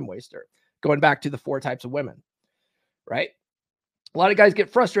manipulative time waster. Going back to the 4 types of women, right? A lot of guys get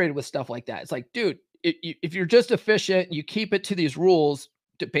frustrated with stuff like that. It's like, dude, if you're just efficient, you keep it to these rules,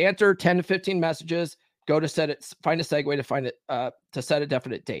 to banter 10 to 15 messages, go to find a segue to find it, to set a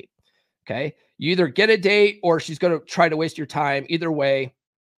definite date. Okay. You either get a date or she's going to try to waste your time. Either way,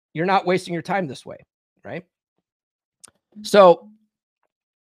 you're not wasting your time this way. Right. So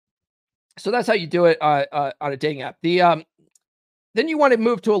that's how you do it on a dating app. Then you want to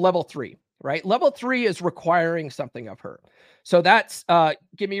move to a level 3, right? Level 3 is requiring something of her. So that's,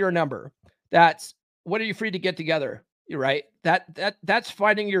 give me your number. That's, when are you free to get together? You're right. That's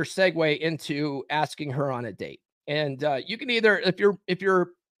finding your segue into asking her on a date. And you can either, if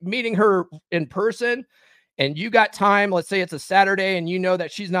you're meeting her in person, and you got time, let's say it's a Saturday and you know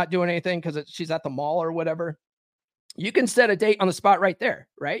that she's not doing anything because she's at the mall or whatever, you can set a date on the spot right there,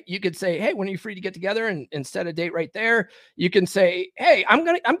 right? You could say, hey, when are you free to get together, and set a date right there. You can say, hey, I'm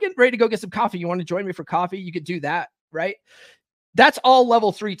getting ready to go get some coffee. You want to join me for coffee? You could do that, right? That's all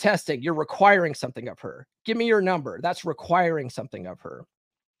level 3 testing. You're requiring something of her. Give me your number. That's requiring something of her.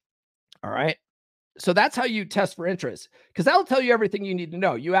 All right. So that's how you test for interest, because that'll tell you everything you need to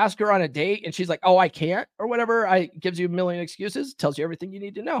know. You ask her on a date and she's like, oh, I can't, or whatever. Gives you a million excuses, tells you everything you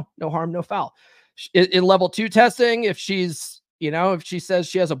need to know. No harm, no foul. In level 2 testing, if she's, if she says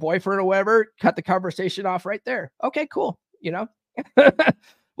she has a boyfriend or whatever, cut the conversation off right there. Okay, cool. Well,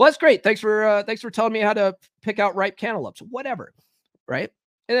 that's great. Thanks for telling me how to pick out ripe cantaloupes, whatever. Right.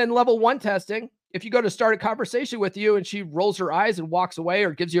 And then level 1 testing, if you go to start a conversation with you and she rolls her eyes and walks away,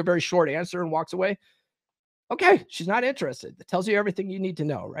 or gives you a very short answer and walks away, okay, she's not interested. It tells you everything you need to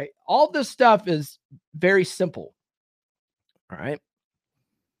know, right? All this stuff is very simple. All right.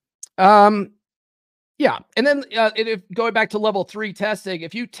 Yeah. And then if going back to level 3 testing,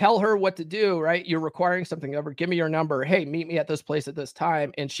 if you tell her what to do, right, you're requiring something of her. Give me your number. Hey, meet me at this place at this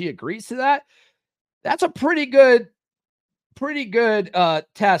time. And she agrees to that. That's a pretty good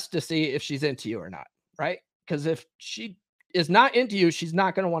test to see if she's into you or not, right? Because if she is not into you, she's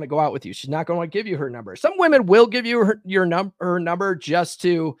not going to want to go out with you. She's not going to want to give you her number. Some women will give you her number just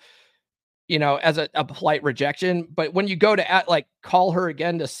to, as a polite rejection. But when you go to call her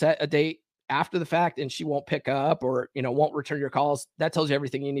again to set a date after the fact and she won't pick up, or, won't return your calls, that tells you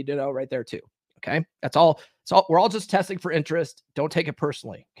everything you need to know right there too. Okay. That's all. We're all just testing for interest. Don't take it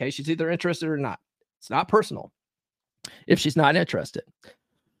personally. Okay. She's either interested or not. It's not personal if she's not interested.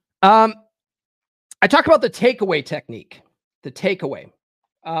 I talk about the takeaway technique, the takeaway.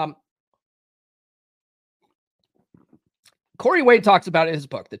 Corey Wade talks about it in his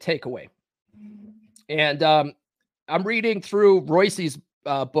book, The Takeaway. And I'm reading through Royce's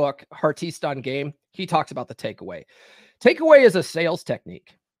book, Heartiste on Game. He talks about the takeaway. Takeaway is a sales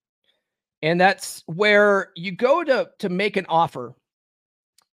technique. And that's where you go to make an offer,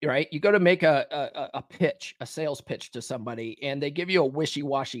 right? You go to make a pitch, a sales pitch to somebody, and they give you a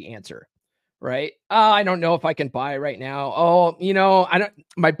wishy-washy answer, right? I don't know if I can buy right now.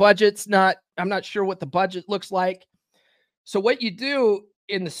 My budget's not, I'm not sure what the budget looks like. So what you do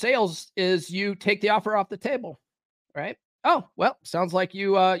in the sales is you take the offer off the table, right? Oh, well, sounds like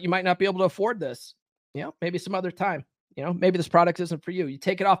you might not be able to afford this. Maybe some other time, maybe this product isn't for you. You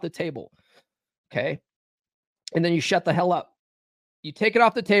take it off the table. Okay. And then you shut the hell up. You take it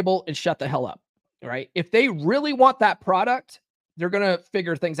off the table and shut the hell up. Right. If they really want that product, they're going to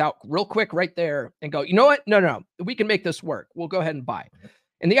figure things out real quick right there and go, you know what? No, we can make this work. We'll go ahead and buy.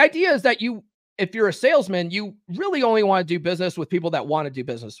 And the idea is that if you're a salesman, you really only want to do business with people that want to do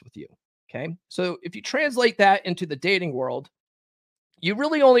business with you. Okay. So if you translate that into the dating world, you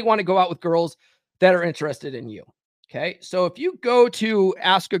really only want to go out with girls that are interested in you. Okay. So if you go to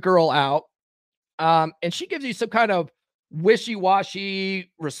ask a girl out, and she gives you some kind of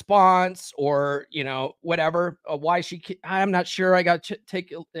wishy-washy response, or, whatever, why I'm not sure. I got to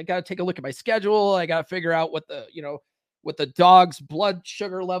take a look at my schedule. I got to figure out what the dog's blood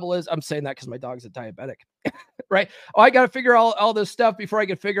sugar level is. I'm saying that because my dog's a diabetic, right? Oh, I got to figure out all this stuff before I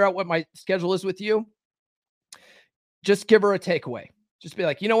can figure out what my schedule is with you. Just give her a takeaway. Just be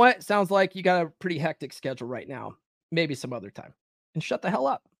like, you know what? Sounds like you got a pretty hectic schedule right now. Maybe some other time. And shut the hell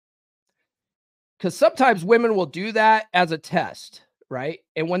up. Because sometimes women will do that as a test, right?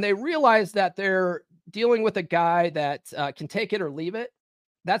 And when they realize that they're dealing with a guy that can take it or leave it,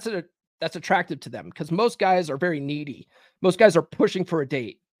 that's attractive to them, because most guys are very needy. Most guys are pushing for a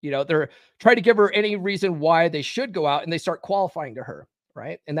date. They're trying to give her any reason why they should go out, and they start qualifying to her,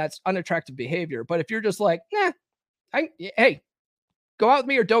 right? And that's unattractive behavior. But if you're just like, hey, go out with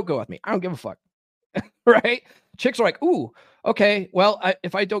me or don't go with me, I don't give a fuck, right? Chicks are like, ooh, okay, well,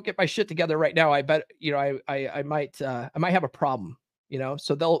 if I don't get my shit together right now, I bet, I might have a problem,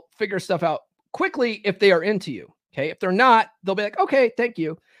 so they'll figure stuff out quickly if they are into you. Okay. If they're not, they'll be like, okay, thank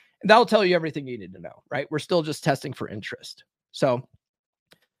you. And that'll tell you everything you need to know, right? We're still just testing for interest. So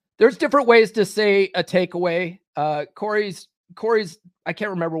there's different ways to say a takeaway. Corey's, I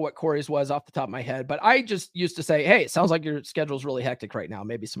can't remember what Corey's was off the top of my head, but I just used to say, hey, it sounds like your schedule's really hectic right now.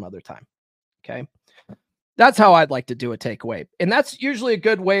 Maybe some other time. Okay. That's how I'd like to do a takeaway. And that's usually a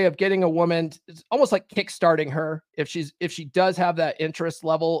good way of getting a woman. It's almost like kickstarting her. If she does have that interest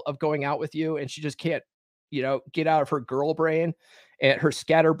level of going out with you, and she just can't, get out of her girl brain and her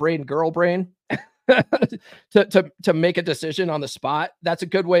scatterbrained girl brain to make a decision on the spot. That's a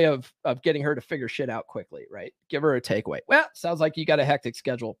good way of getting her to figure shit out quickly, right? Give her a takeaway. Well, sounds like you got a hectic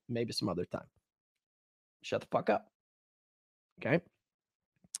schedule. Maybe some other time. shut the fuck up. Okay.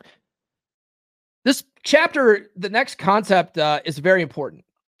 This chapter, the next concept is very important.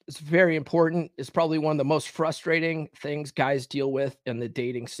 It's very important. It's probably one of the most frustrating things guys deal with in the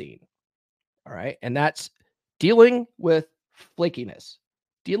dating scene. All right. And that's dealing with flakiness,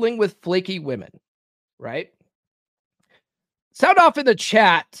 dealing with flaky women, right? Sound off in the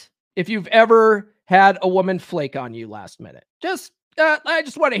chat if you've ever had a woman flake on you last minute. I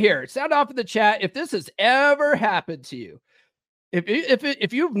just want to hear it. Sound off in the chat if this has ever happened to you.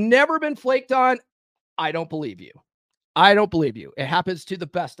 If you've never been flaked on, I don't believe you. I don't believe you. It happens to the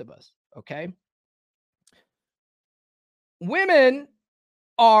best of us. Okay. Women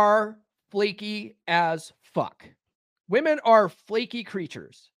are flaky as fuck. Women are flaky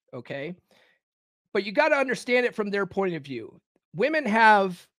creatures. Okay. But you got to understand it from their point of view. Women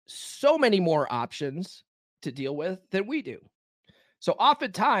have so many more options to deal with than we do. So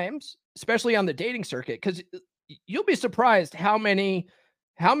oftentimes, especially on the dating circuit, because you'll be surprised how many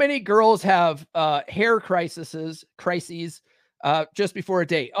girls have hair crises just before a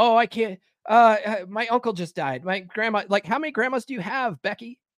date. Oh, I can't. My uncle just died. My grandma. Like, how many grandmas do you have,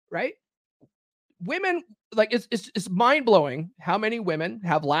 Becky? Right? Women, like, it's mind blowing how many women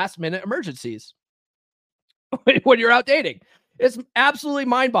have last minute emergencies when you're out dating. It's absolutely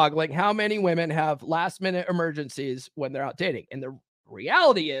mind boggling how many women have last minute emergencies when they're out dating. And the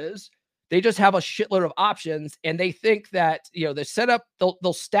reality is, they just have a shitload of options, and they think that, they set up,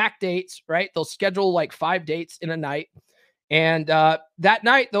 they'll stack dates, right? They'll schedule like 5 dates in a night. And that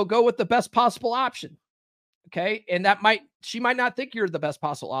night they'll go with the best possible option. Okay. And she might not think you're the best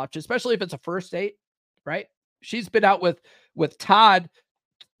possible option, especially if it's a first date, right? She's been out with Todd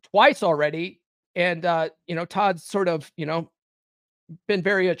twice already. And, Todd's sort of, been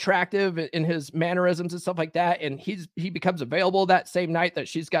very attractive in his mannerisms and stuff like that. And he becomes available that same night that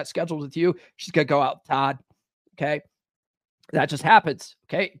she's got scheduled with you. She's going to go out with Todd. Okay. That just happens.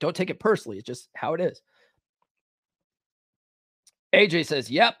 Okay. Don't take it personally. It's just how it is. AJ says,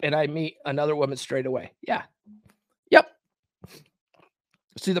 yep. And I meet another woman straight away. Yeah. Yep.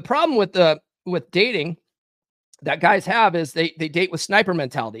 See, the problem with dating that guys have is they date with sniper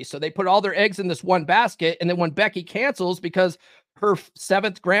mentality. So they put all their eggs in this one basket. And then when Becky cancels because her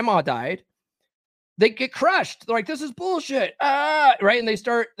 7th grandma died, they get crushed. They're like, this is bullshit. Right. And they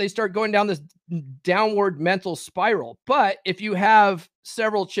start going down this downward mental spiral. But if you have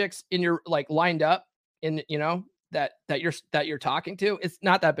several chicks in your, like, lined up in, that you're talking to, it's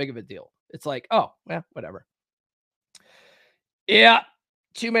not that big of a deal. It's like, oh, yeah, whatever. Yeah.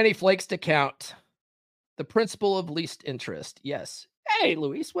 Too many flakes to count. The principle of least interest. Yes. Hey,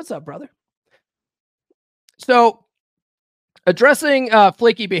 Luis, what's up, brother? So, addressing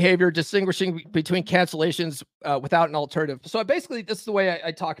flaky behavior, distinguishing between cancellations without an alternative. So basically, this is the way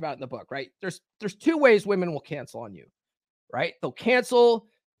I talk about it in the book, right? There's 2 ways women will cancel on you, right? They'll cancel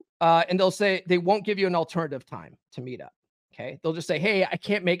and they'll say they won't give you an alternative time to meet up. Okay. They'll just say, hey, I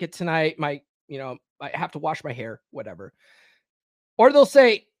can't make it tonight. I have to wash my hair, whatever. Or they'll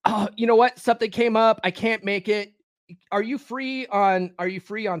say, oh, you know what? Something came up. I can't make it. Are you free on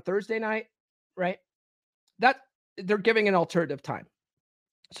Thursday night? Right. They're giving an alternative time.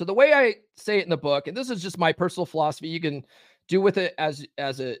 So the way I say it in the book, and this is just my personal philosophy, you can do with it as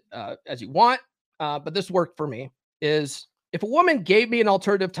you want. But this worked for me, is if a woman gave me an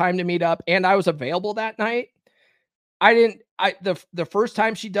alternative time to meet up and I was available that night, the first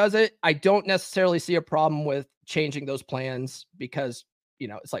time she does it, I don't necessarily see a problem with changing those plans because,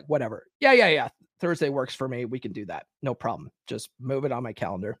 it's like, whatever. Yeah. Thursday works for me. We can do that. No problem. Just move it on my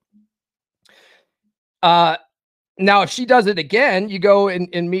calendar. Now, if she does it again, you go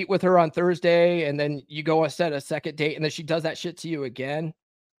and meet with her on Thursday, and then you go and set a second date, and then she does that shit to you again.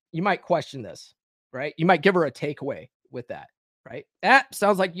 You might question this, right? You might give her a takeaway with that, right? That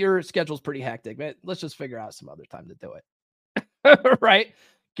sounds like your schedule's pretty hectic, man. Let's just figure out some other time to do it, right?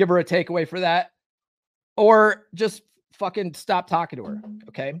 Give her a takeaway for that, or just fucking stop talking to her,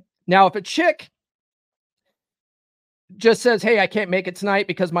 okay? Now, if a chick just says, hey, I can't make it tonight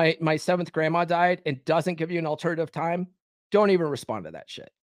because my 7th grandma died, and doesn't give you an alternative time, don't even respond to that shit.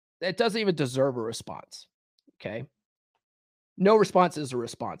 It doesn't even deserve a response. Okay. No response is a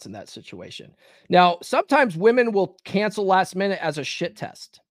response in that situation. Now, sometimes women will cancel last minute as a shit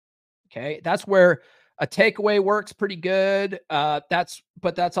test. Okay. That's where a takeaway works pretty good. But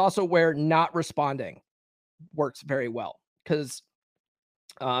that's also where not responding works very well. Because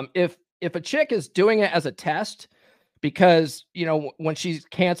if a chick is doing it as a test, because, when she's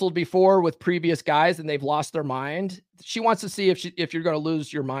canceled before with previous guys and they've lost their mind, she wants to see if you're going to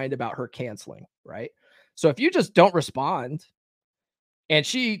lose your mind about her canceling, right? So if you just don't respond and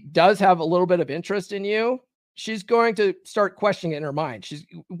she does have a little bit of interest in you, she's going to start questioning it in her mind.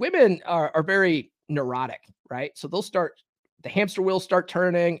 Women are very neurotic, right? So the hamster wheel start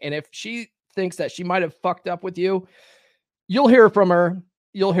turning. And if she thinks that she might have fucked up with you, you'll hear from her.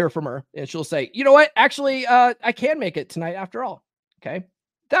 And she'll say, you know what? Actually, I can make it tonight after all. Okay.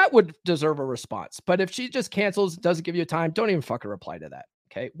 That would deserve a response. But if she just cancels, doesn't give you time, don't even fucking reply to that.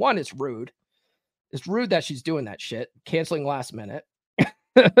 Okay. One, it's rude. It's rude that she's doing that shit, canceling last minute.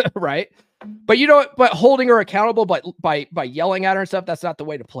 Right. But but holding her accountable by yelling at her and stuff, that's not the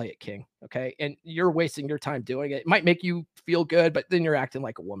way to play it, King. Okay. And you're wasting your time doing it. It might make you feel good, but then you're acting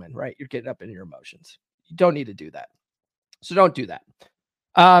like a woman, right? You're getting up in your emotions. You don't need to do that. So don't do that.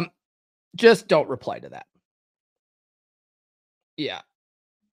 Just don't reply to that. Yeah.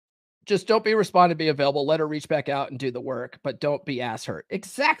 Just don't be responded, be available. Let her reach back out and do the work, but don't be ass hurt.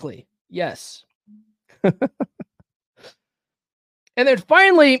 Exactly. Yes. And then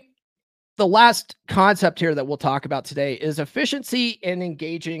finally, the last concept here that we'll talk about today is efficiency and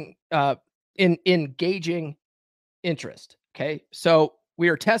engaging interest. Okay. So we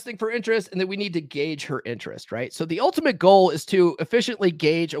are testing for interest, and then we need to gauge her interest, right? So the ultimate goal is to efficiently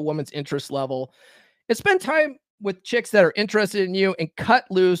gauge a woman's interest level and spend time with chicks that are interested in you and cut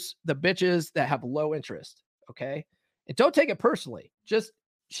loose the bitches that have low interest. Okay. And don't take it personally. Just,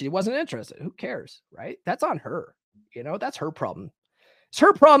 she wasn't interested. Who cares? Right? That's on her. That's her problem. It's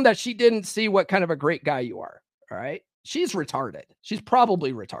her problem that she didn't see what kind of a great guy you are. All right. She's retarded. She's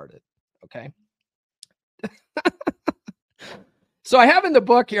probably retarded. Okay. So I have in the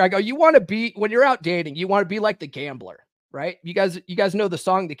book here, I go, when you're out dating, you want to be like the gambler, right? You guys know the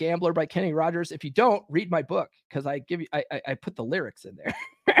song, The Gambler by Kenny Rogers. If you don't, read my book, because I put the lyrics in there.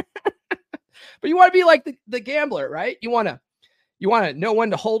 But you want to be like the gambler, right? You want to know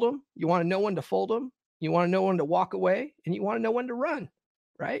when to hold them. You want to know when to fold them. You want to know when to walk away, and you want to know when to run,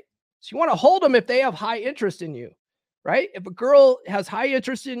 right? So you want to hold them if they have high interest in you, right? If a girl has high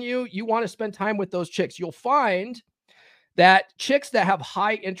interest in you, you want to spend time with those chicks. You'll find that chicks that have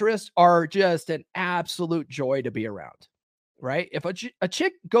high interest are just an absolute joy to be around, right? If a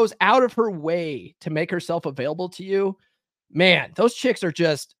chick goes out of her way to make herself available to you, man, those chicks are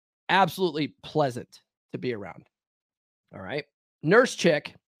just absolutely pleasant to be around. All right. Nurse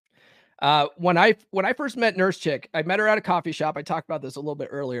chick. When I first met Nurse chick, I met her at a coffee shop. I talked about this a little bit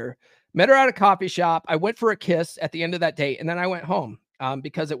earlier. Met her at a coffee shop. I went for a kiss at the end of that date, and then I went home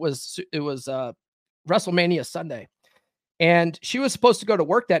because it was WrestleMania Sunday. And she was supposed to go to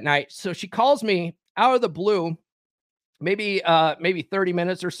work that night. So she calls me out of the blue, maybe 30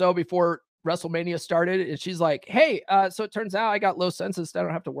 minutes or so before WrestleMania started. And she's like, hey, so it turns out I got low census. I don't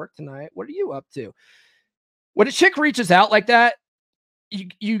have to work tonight. What are you up to? When a chick reaches out like that,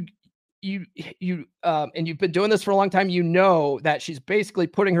 and you've been doing this for a long time, you know that she's basically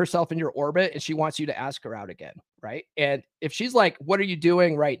putting herself in your orbit, and she wants you to ask her out again. Right. And if she's like, what are you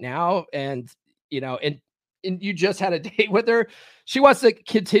doing right now? And you just had a date with her, she wants to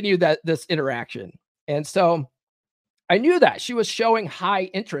continue this interaction. And so I knew that she was showing high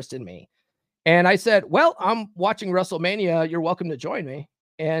interest in me. And I said, well, I'm watching WrestleMania. You're welcome to join me.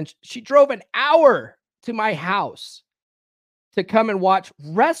 And she drove an hour to my house to come and watch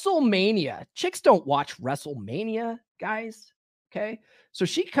WrestleMania. Chicks don't watch WrestleMania, guys. Okay. So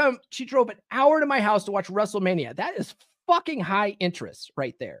she drove an hour to my house to watch WrestleMania. That is fucking high interest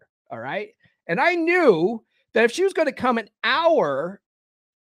right there. All right. And I knew that if she was going to come an hour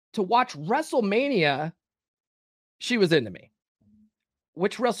to watch WrestleMania, she was into me.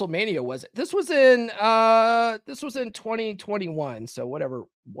 Which WrestleMania was it? This was in 2021. So whatever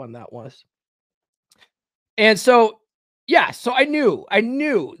one that was. And so, yeah, so I knew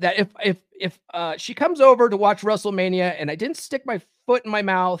that if she comes over to watch WrestleMania and I didn't stick my foot in my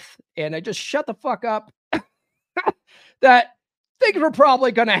mouth and I just shut the fuck up, that things were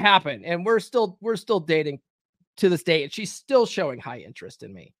probably going to happen. And we're still dating to this day, and she's still showing high interest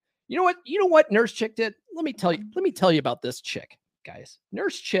in me. You know what Nurse chick did? Let me tell you about this chick, guys.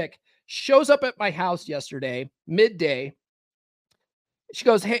 Nurse chick shows up at my house yesterday, midday. She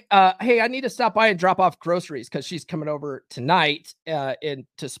goes, hey, I need to stop by and drop off groceries because she's coming over tonight and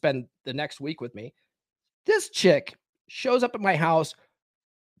to spend the next week with me. This chick shows up at my house,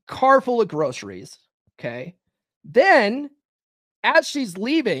 car full of groceries. Okay. Then as she's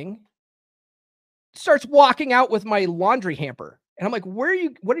leaving, starts walking out with my laundry hamper. And I'm like, what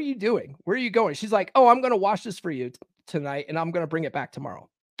are you doing? Where are you going? She's like, oh, I'm going to wash this for you tonight, and I'm going to bring it back tomorrow.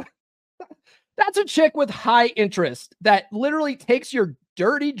 That's a chick with high interest that literally takes your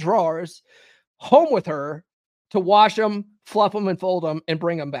dirty drawers home with her to wash them, fluff them, and fold them, and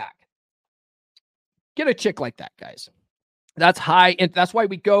bring them back. Get a chick like that, guys. That's high. And that's why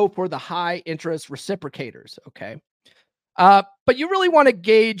we go for the high interest reciprocators. Okay. But you really want to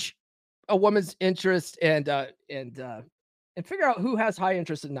gauge a woman's interest and figure out who has high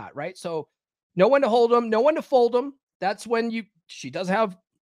interest and not, right? So know when to hold them, know when to fold them. That's when she doesn't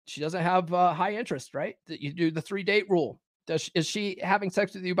have high interest, right? That you do the 3-date rule. Is she having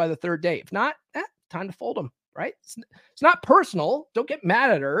sex with you by the 3rd date? If not, time to fold them, right? It's not personal. Don't get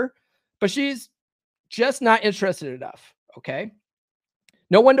mad at her, but she's just not interested enough. Okay.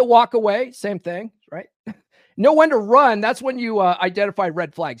 Know when to walk away. Same thing, right? Know when to run. That's when you identify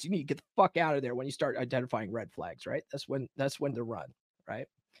red flags. You need to get the fuck out of there when you start identifying red flags, right? That's when to run, right?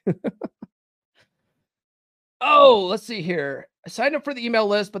 Oh, let's see here. I signed up for the email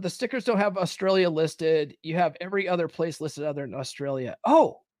list, but the stickers don't have Australia listed. You have every other place listed other than Australia.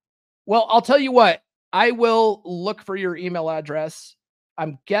 Oh, well, I'll tell you what. I will look for your email address.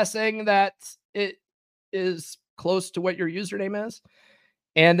 I'm guessing that it is close to what your username is.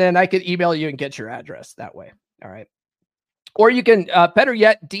 And then I could email you and get your address that way. All right. Or you can, better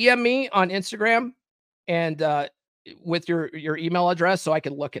yet, DM me on Instagram and with your email address so I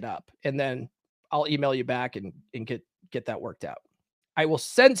can look it up. And then I'll email you back and get that worked out. I will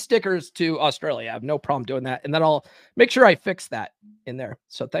send stickers to Australia. I have no problem doing that. And then I'll make sure I fix that in there.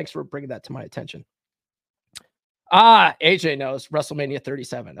 So thanks for bringing that to my attention. AJ knows WrestleMania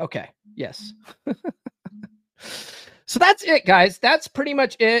 37. Okay. Yes. So that's it, guys. That's pretty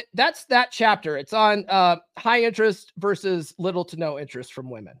much it. That's that chapter. It's on high interest versus little to no interest from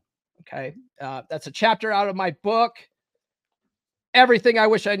women. Okay. That's a chapter out of my book, Everything I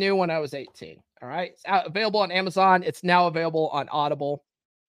Wish I Knew When I Was 18. All right. It's available on Amazon. It's now available on Audible.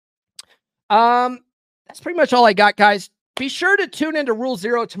 That's pretty much all I got, guys. Be sure to tune into Rule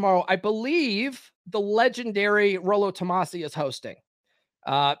Zero tomorrow. I believe the legendary Rollo Tomasi is hosting.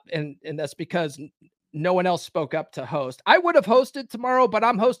 And that's because no one else spoke up to host. I would have hosted tomorrow, but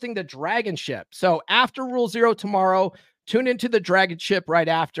I'm hosting the Dragon Ship. So after Rule Zero tomorrow, tune into the Dragon Ship right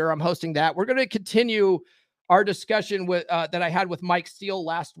after. I'm hosting that. We're going to continue our discussion with that I had with Mike Steele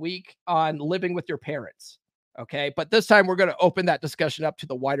last week on living with your parents. Okay. But this time we're going to open that discussion up to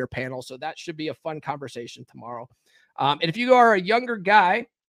the wider panel. So that should be a fun conversation tomorrow. And if you are a younger guy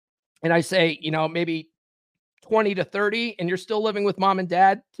and I say, maybe 20 to 30 and you're still living with mom and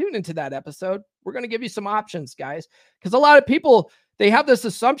dad, tune into that episode. We're going to give you some options, guys, because a lot of people, they have this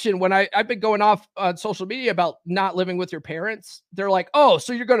assumption when I've been going off on social media about not living with your parents. They're like, oh,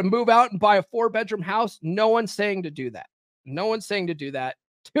 so you're going to move out and buy a 4-bedroom house? No one's saying to do that. No one's saying to do that.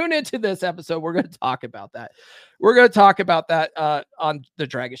 Tune into this episode. We're going to talk about that. We're going to talk about that on the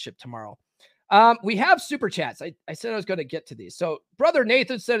Dragon Ship tomorrow. We have super chats. I said I was going to get to these. So Brother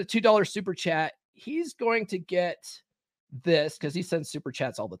Nathan sent a $2 super chat. He's going to get this because he sends super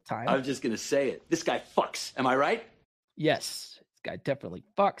chats all the time. I was just going to say it. This guy fucks. Am I right? Yes. This guy definitely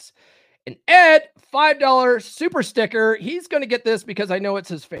fucks. And Ed, $5 super sticker. He's going to get this because I know it's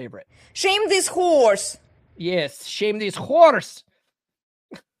his favorite. Shame this horse. Yes. Shame this horse.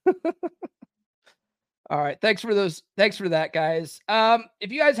 All right. Thanks for those. Thanks for that, guys.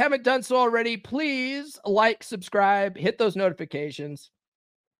 If you guys haven't done so already, please like, subscribe, hit those notifications.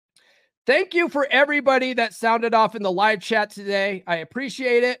 Thank you for everybody that sounded off in the live chat today. I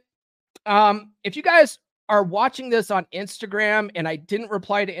appreciate it. If you guys are watching this on Instagram and I didn't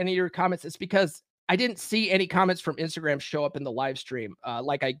reply to any of your comments, it's because I didn't see any comments from Instagram show up in the live stream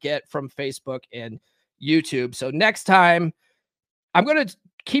like I get from Facebook and YouTube. So next time, I'm going to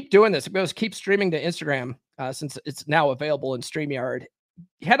keep doing this. I'm going to keep streaming to Instagram since it's now available in StreamYard.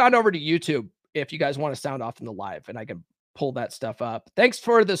 Head on over to YouTube if you guys want to sound off in the live and I can pull that stuff up. Thanks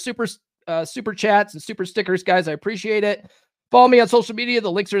for the super chats and super stickers, guys. I appreciate it. Follow me on social media.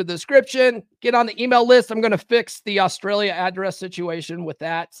 The links are in the description. Get on the email list. I'm going to fix the Australia address situation with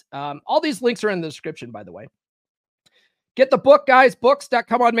that. All these links are in the description, by the way. Get the book, guys.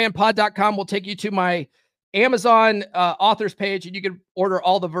 Books.comeonmanpod.com will take you to my Amazon authors page, and you can order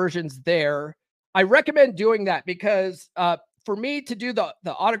all the versions there. I recommend doing that because for me to do the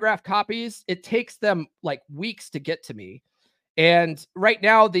autograph copies, it takes them like weeks to get to me. And right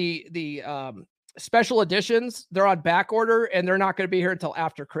now, the special editions, they're on back order and they're not going to be here until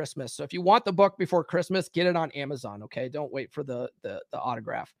after Christmas. So if you want the book before Christmas, get it on Amazon. Okay. Don't wait for the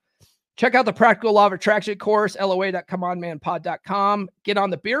autograph. Check out the Practical Law of Attraction course, LOA.comeonmanpod.com. Get on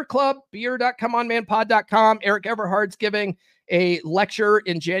the beer club, beer.comeonmanpod.com. Eric Everhard's giving a lecture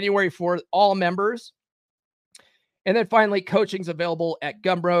in January for all members. And then finally, coaching's available at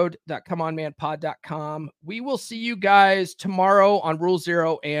gumroad.comeonmanpod.com. We will see you guys tomorrow on Rule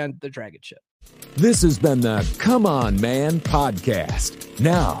Zero and the Dragon Ship. This has been the Come On Man podcast.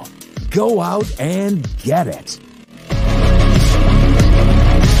 Now, go out and get it.